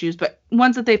old shoes, but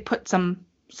ones that they've put some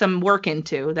work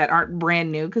into that aren't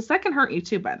brand new, because that can hurt you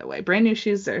too, by the way. Brand new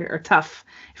shoes are tough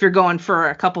if you're going for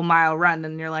a couple mile run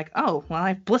and you're like, oh, well, I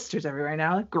have blisters everywhere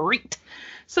now. Great.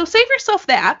 So save yourself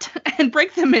that and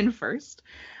break them in first.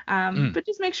 But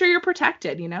just make sure you're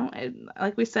protected,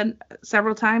 like we said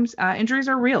several times, injuries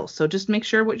are real. So just make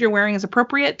sure what you're wearing is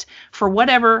appropriate for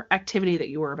whatever activity that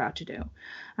you were about to do.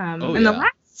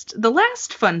 The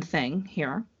last fun thing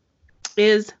here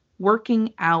is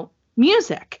working out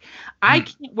music. I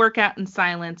can't work out in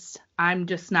silence. I'm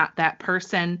just not that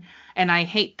person. And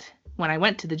when I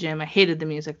went to the gym, I hated the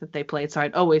music that they played. So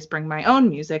I'd always bring my own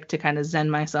music to kind of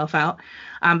zen myself out.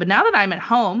 But now that I'm at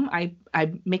home, I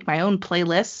make my own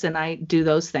playlists and I do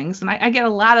those things. And I get a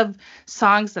lot of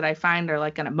songs that I find are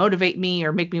like going to motivate me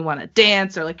or make me want to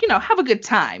dance or have a good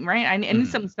time, right? I need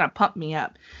something that's going to pump me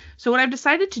up. So what I've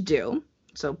decided to do,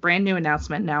 so brand new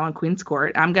announcement now on Queen's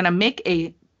Court, I'm going to make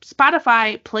a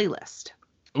Spotify playlist.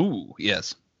 Ooh,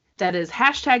 yes. That is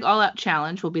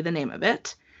 #AllOutChallenge will be the name of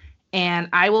it. And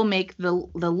I will make the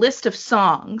list of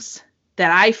songs that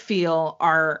I feel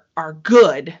are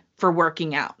good for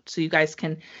working out. So you guys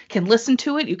can listen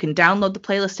to it. You can download the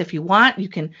playlist if you want. You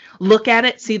can look at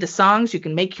it, see the songs. You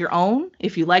can make your own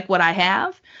if you like what I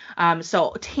have.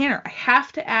 So Tanner, I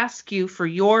have to ask you for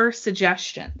your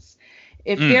suggestions.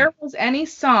 If there was any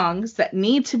songs that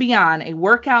need to be on a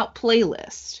workout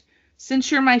playlist,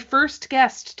 since you're my first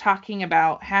guest talking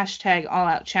about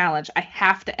 #AllOutChallenge, I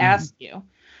have to ask you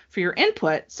for your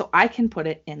input so I can put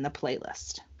it in the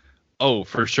playlist. Oh,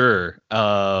 for sure.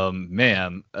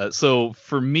 Man. So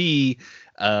for me,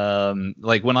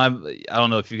 like when I don't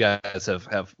know if you guys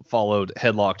have followed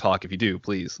Headlock Talk. If you do,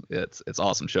 please, it's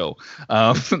awesome show.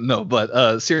 No,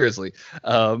 but seriously,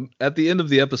 at the end of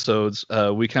the episodes,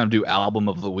 we kind of do album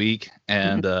of the week.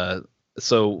 And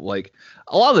so like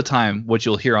a lot of the time what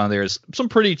you'll hear on there is some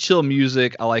pretty chill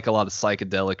music. I like a lot of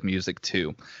psychedelic music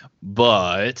too,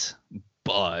 but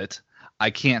I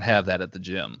can't have that at the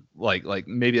gym. Like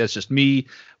maybe that's just me.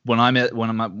 When I'm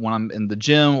in the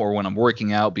gym or when I'm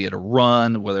working out, be it a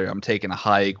run, whether I'm taking a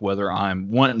hike, whether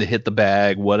I'm wanting to hit the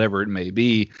bag, whatever it may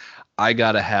be, I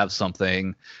gotta have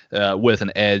something with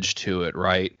an edge to it,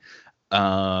 right?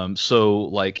 So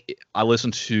like I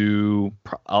listen to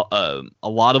a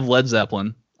lot of Led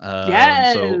Zeppelin.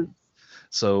 Yes.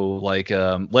 So like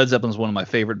Led Zeppelin is one of my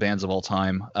favorite bands of all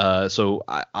time. So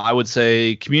I would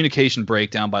say Communication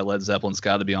Breakdown by Led Zeppelin's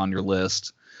got to be on your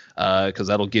list because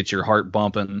that'll get your heart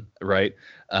bumping, right?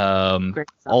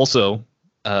 Also,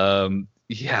 I've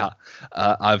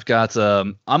got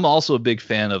I'm also a big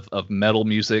fan of metal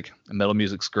music. Metal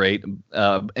music's great,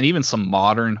 and even some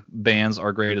modern bands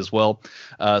are great as well.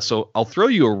 So I'll throw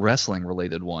you a wrestling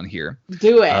related one here.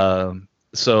 Do it.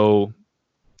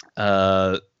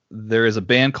 There is a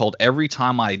band called Every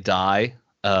Time I Die.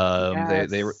 Yes.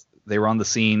 They were on the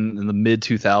scene in the mid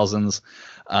 2000s.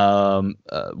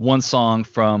 One song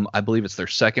from, I believe it's their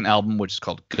second album, which is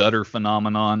called Gutter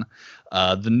Phenomenon.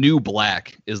 The New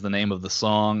Black is the name of the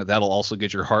song. That'll also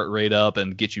get your heart rate up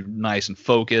and get you nice and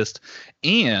focused.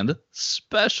 And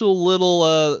special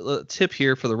little tip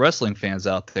here for the wrestling fans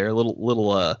out there, a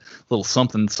little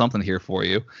something here for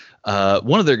you.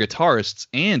 One of their guitarists,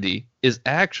 Andy, is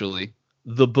actually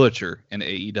the Butcher in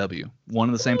AEW. One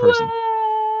and the same person.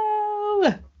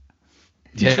 Whoa!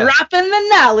 Yeah. Dropping the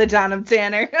knowledge on him,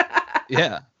 Tanner.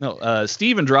 Yeah. No,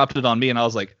 Steven dropped it on me and I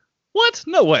was like, what?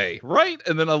 No way, right?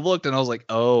 And then I looked and I was like,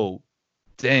 oh,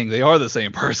 dang, they are the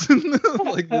same person.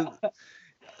 Like,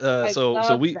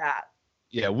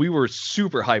 we were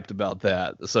super hyped about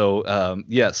that. So,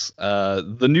 yes,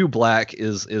 The New Black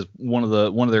is one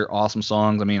of their awesome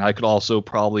songs. I mean, I could also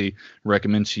probably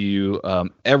recommend to you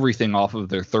everything off of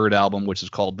their third album, which is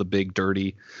called The Big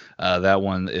Dirty. That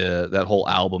one, that whole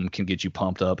album can get you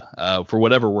pumped up for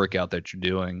whatever workout that you're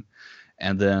doing.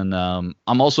 And then I'm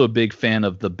also a big fan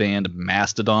of the band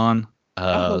Mastodon.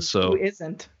 Who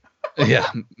isn't?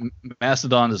 Yeah,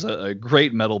 Mastodon is a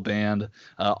great metal band.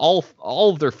 All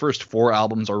of their first 4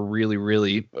 albums are really,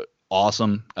 really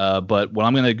awesome. But what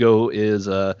I'm going to go is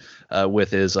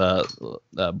with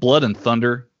Blood and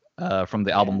Thunder from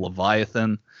the album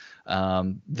Leviathan.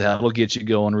 That'll get you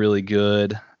going really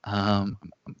good.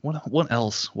 What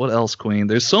else? What else, Queen?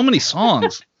 There's so many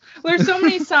songs. There's so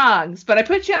many songs, but I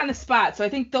put you on the spot. So I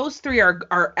think those three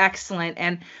are excellent.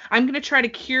 And I'm going to try to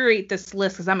curate this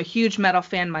list because I'm a huge metal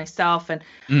fan myself. And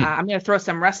I'm going to throw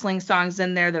some wrestling songs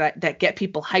in there that get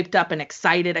people hyped up and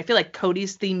excited. I feel like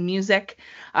Cody's theme music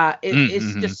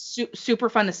is just super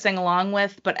fun to sing along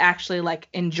with, but actually like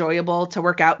enjoyable to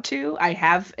work out to. I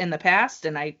have in the past,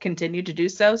 and I continue to do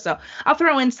so. So I'll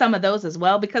throw in some of those as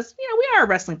well because, we are a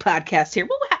wrestling podcast here.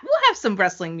 We'll have some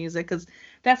wrestling music because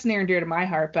that's near and dear to my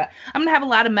heart. But I'm going to have a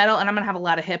lot of metal and I'm going to have a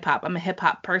lot of hip hop. I'm a hip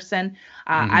hop person.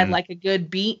 I like a good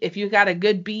beat. If you got a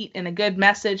good beat and a good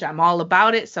message, I'm all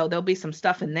about it. So there'll be some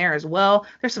stuff in there as well.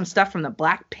 There's some stuff from the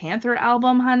Black Panther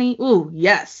album, honey. Ooh,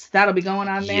 yes. That'll be going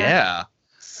on there. Yeah.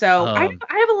 So I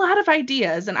have a lot of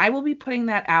ideas, and I will be putting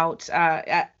that out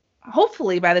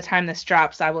hopefully by the time this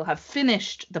drops, I will have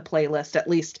finished the playlist, at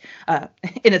least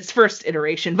in its first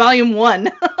iteration, volume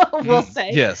 1, we'll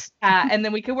say. Yes. And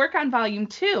then we can work on volume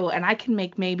 2, and I can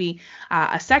make maybe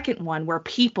a second one where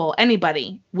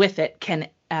anybody with it can,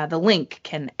 the link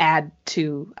can add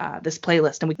to this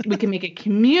playlist, and we can make a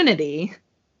community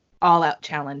all-out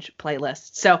challenge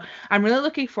playlist. So I'm really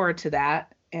looking forward to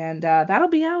that. And that'll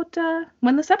be out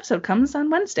when this episode comes on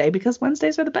Wednesday, because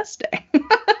Wednesdays are the best day.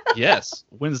 Yes,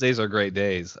 Wednesdays are great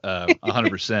days,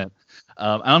 100%.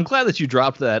 I'm glad that you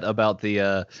dropped that about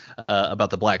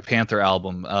the Black Panther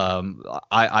album.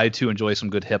 I too enjoy some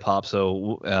good hip hop,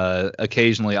 so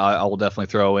occasionally I will definitely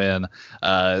throw in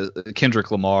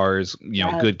Kendrick Lamar's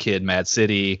Good Kid, Mad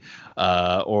City,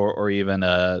 or even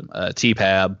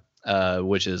T-Pab,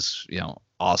 which is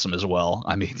awesome as well.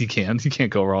 I mean, you can't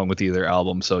go wrong with either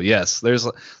album. So yes, there's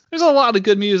a lot of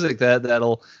good music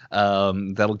that'll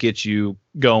get you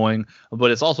going, but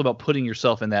it's also about putting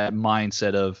yourself in that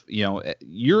mindset of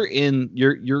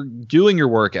you're doing your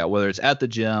workout, whether it's at the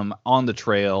gym, on the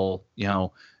trail,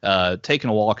 taking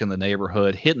a walk in the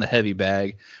neighborhood, hitting the heavy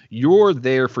bag. You're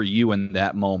there for you in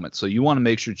that moment. So you want to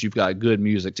make sure that you've got good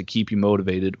music to keep you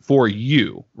motivated for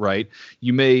you, right?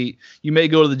 You may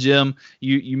go to the gym,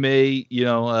 you may,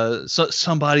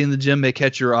 somebody in the gym may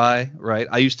catch your eye, right?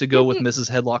 I used to go with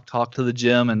Mrs. Headlock Talk to the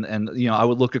gym, and I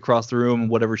would look across the room and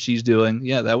whatever she's doing,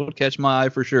 yeah, that would catch my eye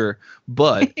for sure.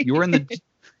 But you're in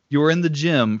the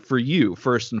gym for you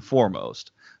first and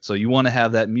foremost. So you want to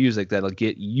have that music that'll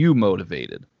get you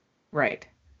motivated. Right.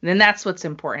 And that's what's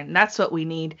important. That's what we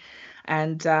need.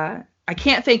 And I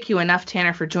can't thank you enough,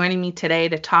 Tanner, for joining me today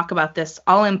to talk about this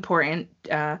all-important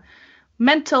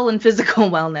mental and physical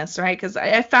wellness, right? Because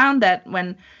I found that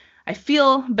when I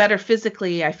feel better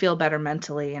physically, I feel better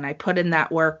mentally, and I put in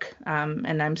that work,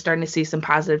 and I'm starting to see some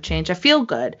positive change. I feel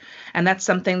good, and that's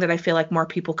something that I feel like more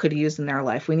people could use in their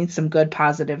life. We need some good,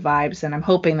 positive vibes, and I'm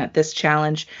hoping that this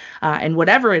challenge, in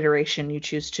whatever iteration you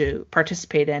choose to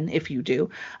participate in, if you do,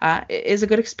 is a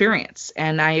good experience.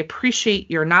 And I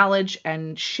appreciate your knowledge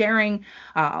and sharing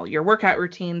your workout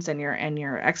routines and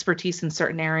your expertise in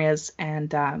certain areas,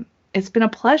 and it's been a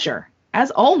pleasure,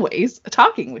 as always,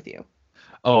 talking with you.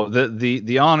 Oh,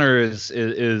 the honor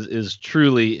is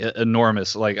truly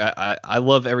enormous. Like I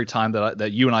love every time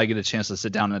that you and I get a chance to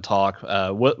sit down and talk.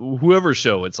 Whoever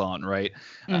show it's on, right?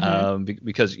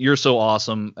 Because you're so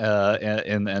awesome,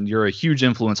 and you're a huge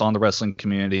influence on the wrestling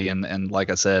community. And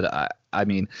like I said, I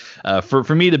mean,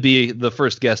 for me to be the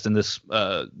first guest in this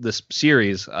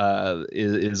series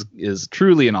is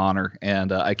truly an honor,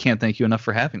 and I can't thank you enough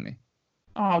for having me.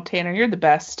 Oh, Tanner, you're the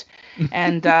best,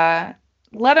 and.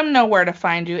 Let them know where to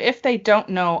find you. If they don't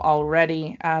know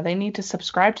already, they need to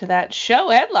subscribe to that show,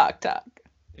 Headlock Talk.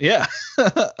 Yeah.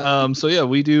 So yeah,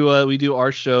 we do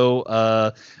our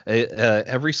show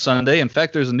every Sunday. In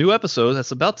fact, there's a new episode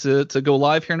that's about to go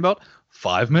live here in about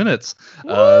 5 minutes.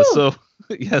 So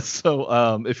yes.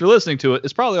 So if you're listening to it,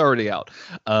 it's probably already out.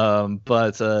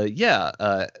 But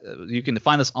you can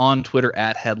find us on Twitter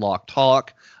at Headlock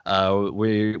Talk.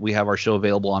 We have our show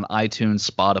available on iTunes,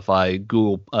 Spotify,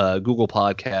 Google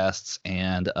Podcasts,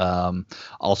 and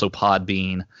also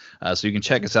Podbean. So you can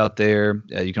check us out there.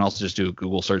 You can also just do a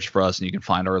Google search for us, and you can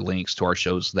find our links to our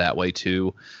shows that way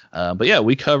too. But yeah,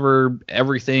 we cover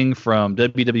everything from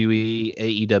WWE,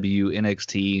 AEW,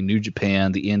 NXT, New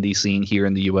Japan, the indie scene here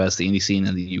in the US, the indie scene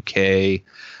in the UK.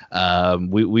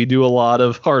 We do a lot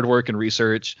of hard work and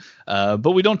research,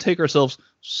 but we don't take ourselves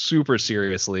super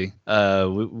seriously.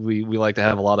 We like to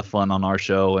have a lot of fun on our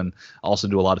show and also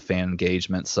do a lot of fan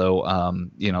engagement. So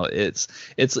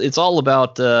it's all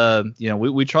about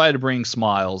we try to bring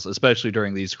smiles, especially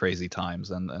during these crazy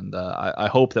times, and I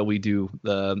hope that we do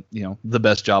the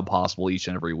best job possible each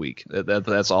and every week.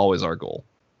 That's always our goal.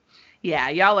 Yeah,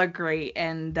 y'all are great,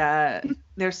 and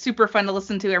they're super fun to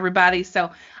listen to, everybody.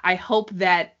 So I hope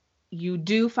that you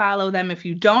do follow them if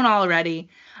you don't already.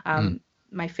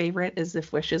 My favorite is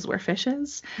If Wishes Were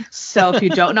Fishes. So if you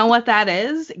don't know what that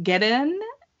is, get in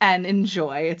and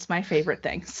enjoy. It's my favorite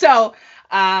thing. So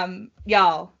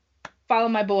y'all, follow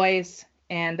my boys.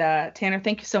 And Tanner,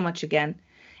 thank you so much again.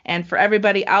 And for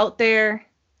everybody out there,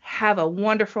 have a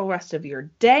wonderful rest of your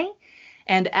day.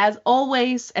 And as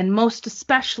always, and most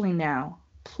especially now,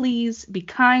 please be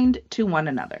kind to one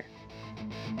another.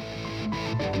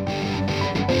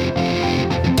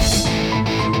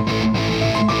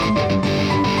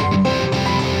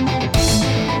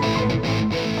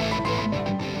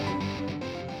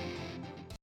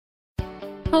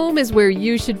 Home is where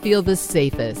you should feel the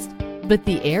safest, but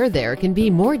the air there can be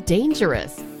more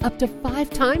dangerous, up to 5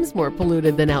 times more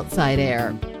polluted than outside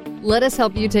air. Let us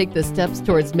help you take the steps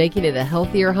towards making it a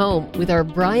healthier home with our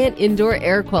Bryant Indoor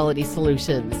Air Quality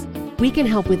Solutions. We can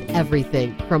help with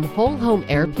everything from whole home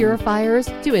air purifiers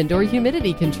to indoor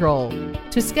humidity control.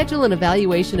 To schedule an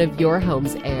evaluation of your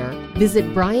home's air,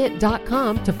 visit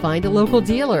Bryant.com to find a local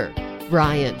dealer.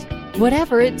 Bryant,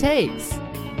 whatever it takes.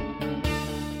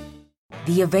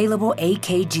 The available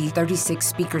AKG 36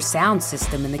 speaker sound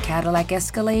system in the Cadillac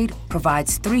Escalade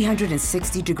provides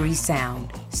 360-degree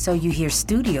sound, so you hear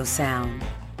studio sound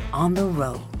on the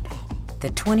road.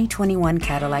 The 2021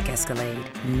 Cadillac Escalade.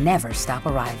 Never stop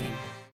arriving.